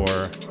excited for,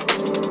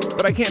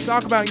 but I can't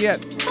talk about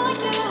yet.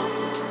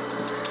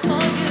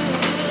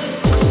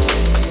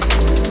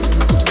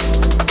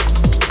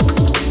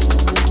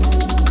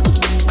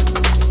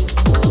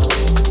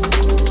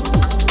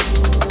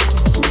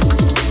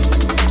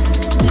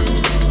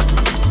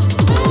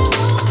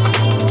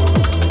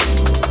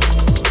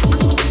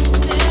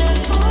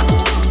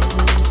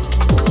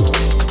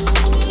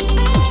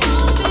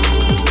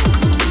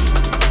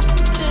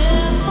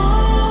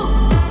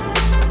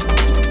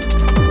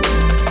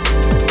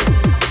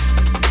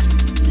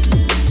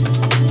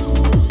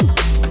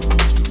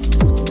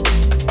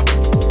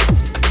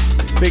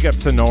 Big up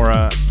to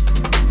Nora,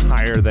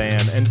 Higher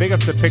Than, and big up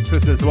to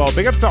Pixis as well.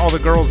 Big up to all the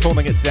girls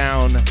holding it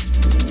down,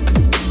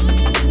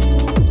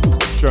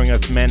 showing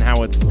us men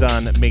how it's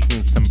done,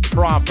 making some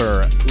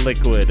proper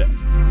liquid.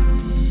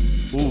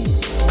 Ooh,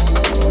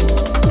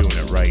 doing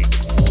it right.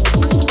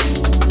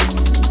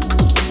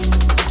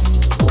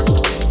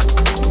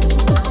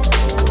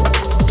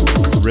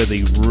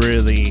 Really,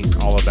 really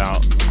all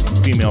about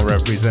female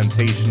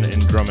representation in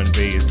drum and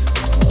bass.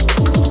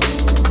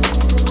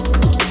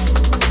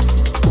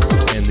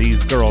 And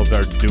these girls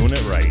are doing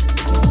it right.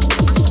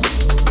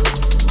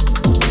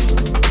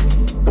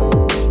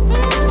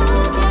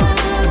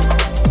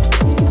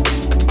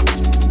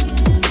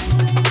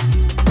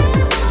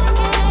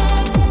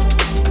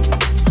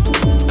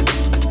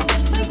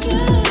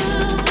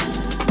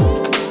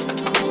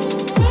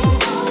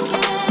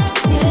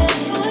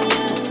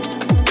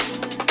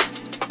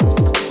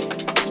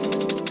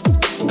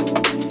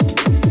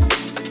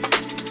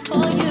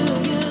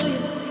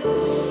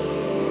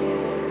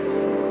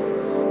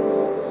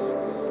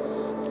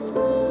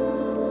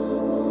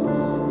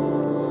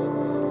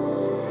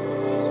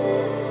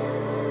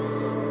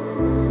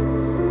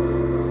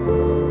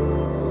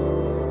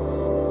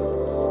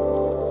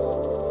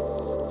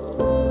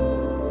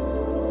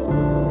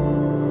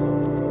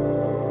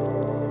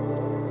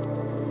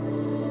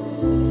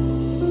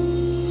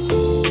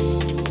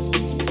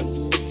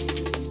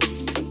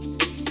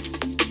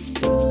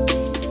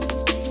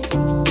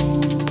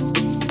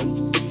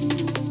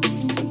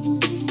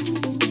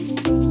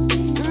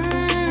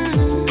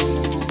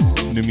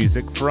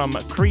 Music from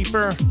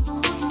Creeper.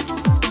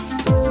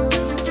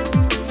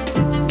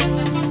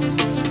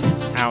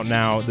 Out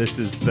now, this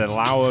is the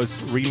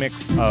Laos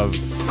remix of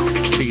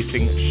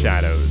Chasing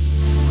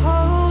Shadows.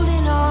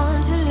 Holding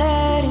on to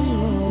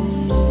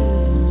letting go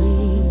never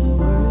really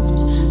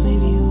worked.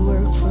 Maybe you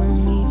work for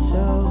me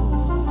though.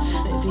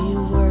 Maybe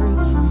you work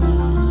for me.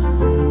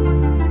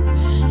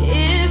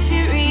 If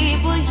you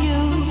reap what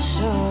you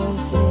sow,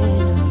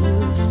 then I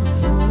look for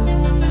more.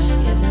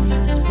 Yeah, there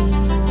must be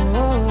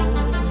more.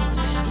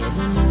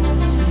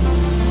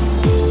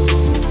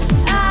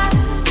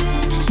 I've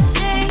been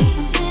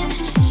chasing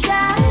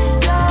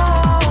shadows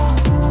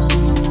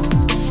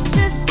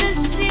just to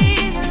see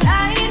the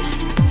light,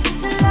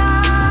 the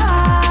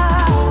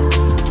light.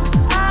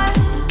 I've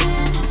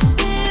been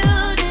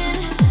building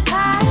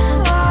high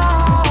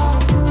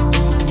walls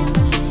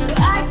so I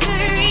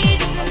could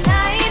reach the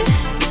night,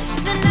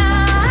 the night.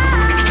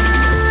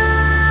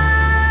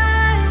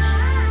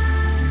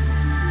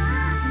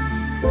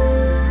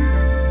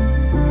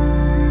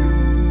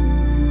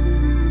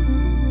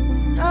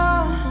 No,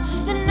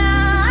 the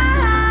night.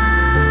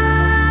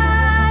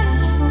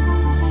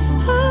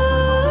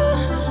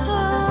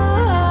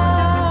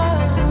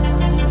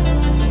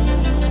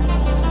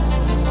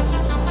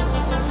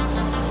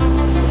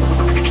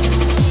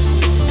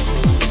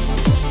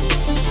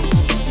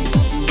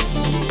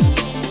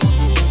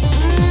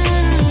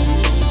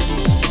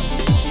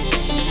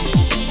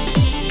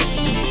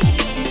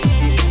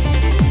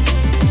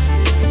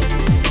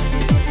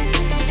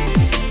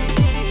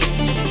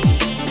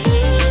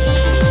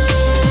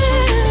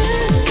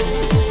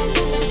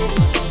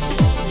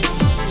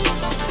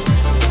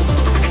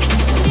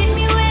 Lead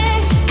me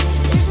where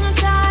there's no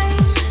time.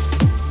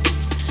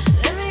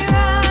 Let me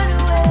run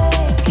away.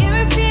 Can't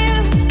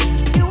refuse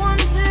if you want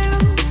to.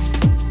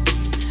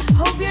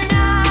 Hope you're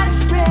not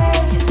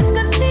afraid. Let's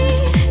go see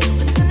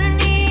what's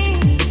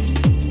underneath.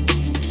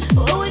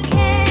 Oh, we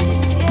can't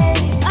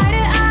escape. Eye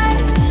to eye,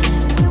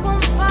 we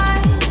won't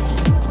find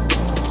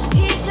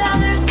each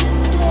other's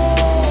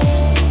mistakes.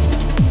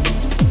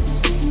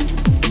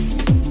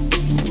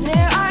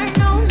 There are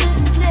no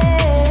mistakes.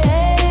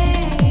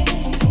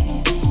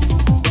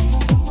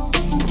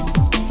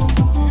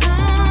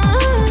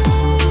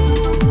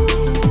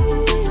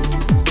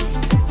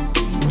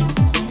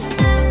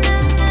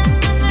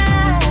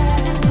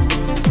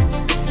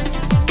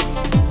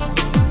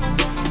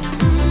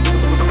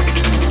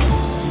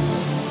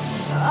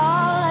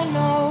 All I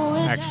know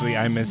is Actually,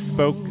 I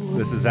misspoke.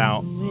 This is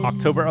out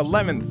October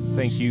 11th.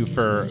 Thank you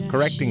for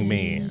correcting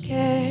me.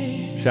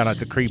 care. Shout out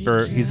to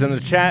Creeper. He's in the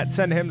chat.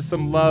 Send him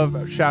some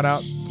love. Shout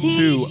out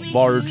two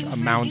large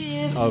amounts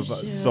of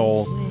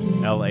soul,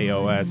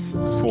 LAOS,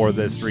 for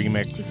this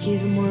remix.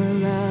 Give more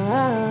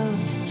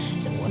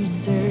love than what I'm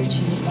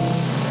searching for.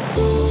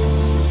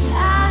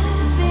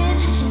 I've been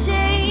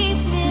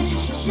chasing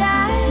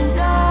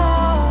shadows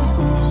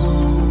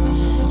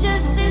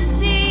just to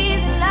see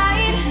the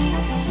light,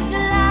 the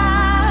light.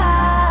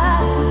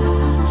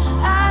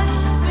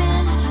 I've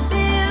been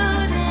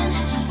building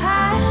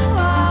high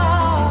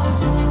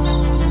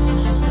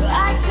walls so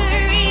I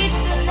could reach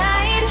the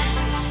night,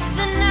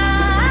 the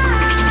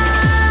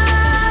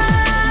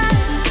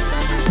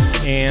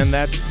night. And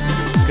that's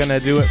gonna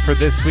do it for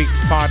this week's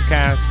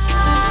podcast.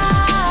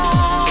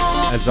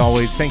 As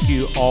always, thank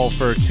you all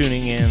for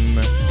tuning in.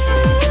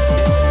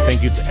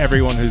 Thank you to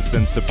everyone who's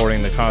been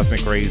supporting the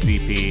Cosmic Rays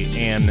EP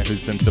and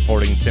who's been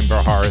supporting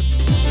Timber Hearth.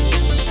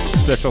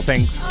 Special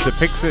thanks to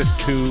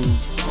Pixis, who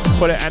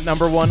put it at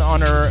number 1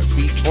 on our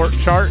Beatport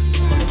chart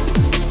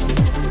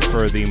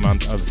for the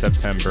month of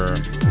September.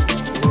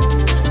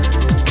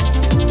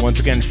 Once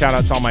again, shout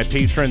out to all my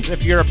patrons.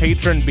 If you're a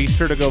patron, be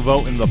sure to go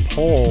vote in the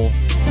poll,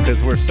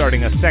 because we're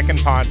starting a second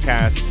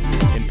podcast,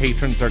 and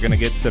patrons are going to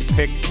get to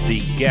pick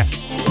the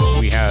guests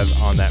we have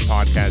on that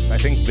podcast. I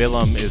think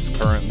Willem is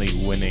currently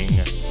winning.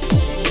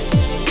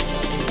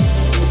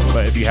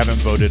 But if you haven't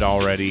voted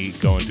already,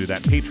 go and do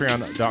that.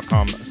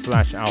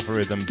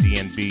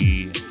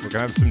 Patreon.com/algorithmdnb. We're going to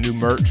have some new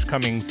merch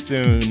coming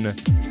soon,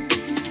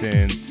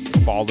 since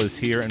fall is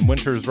here and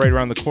winter is right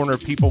around the corner.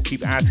 People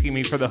keep asking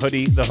me for the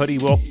hoodie. The hoodie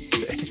will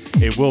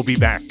be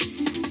back,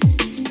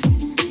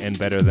 and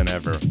better than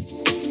ever.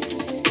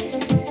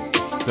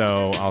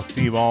 So I'll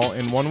see you all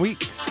in 1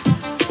 week.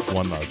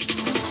 One love.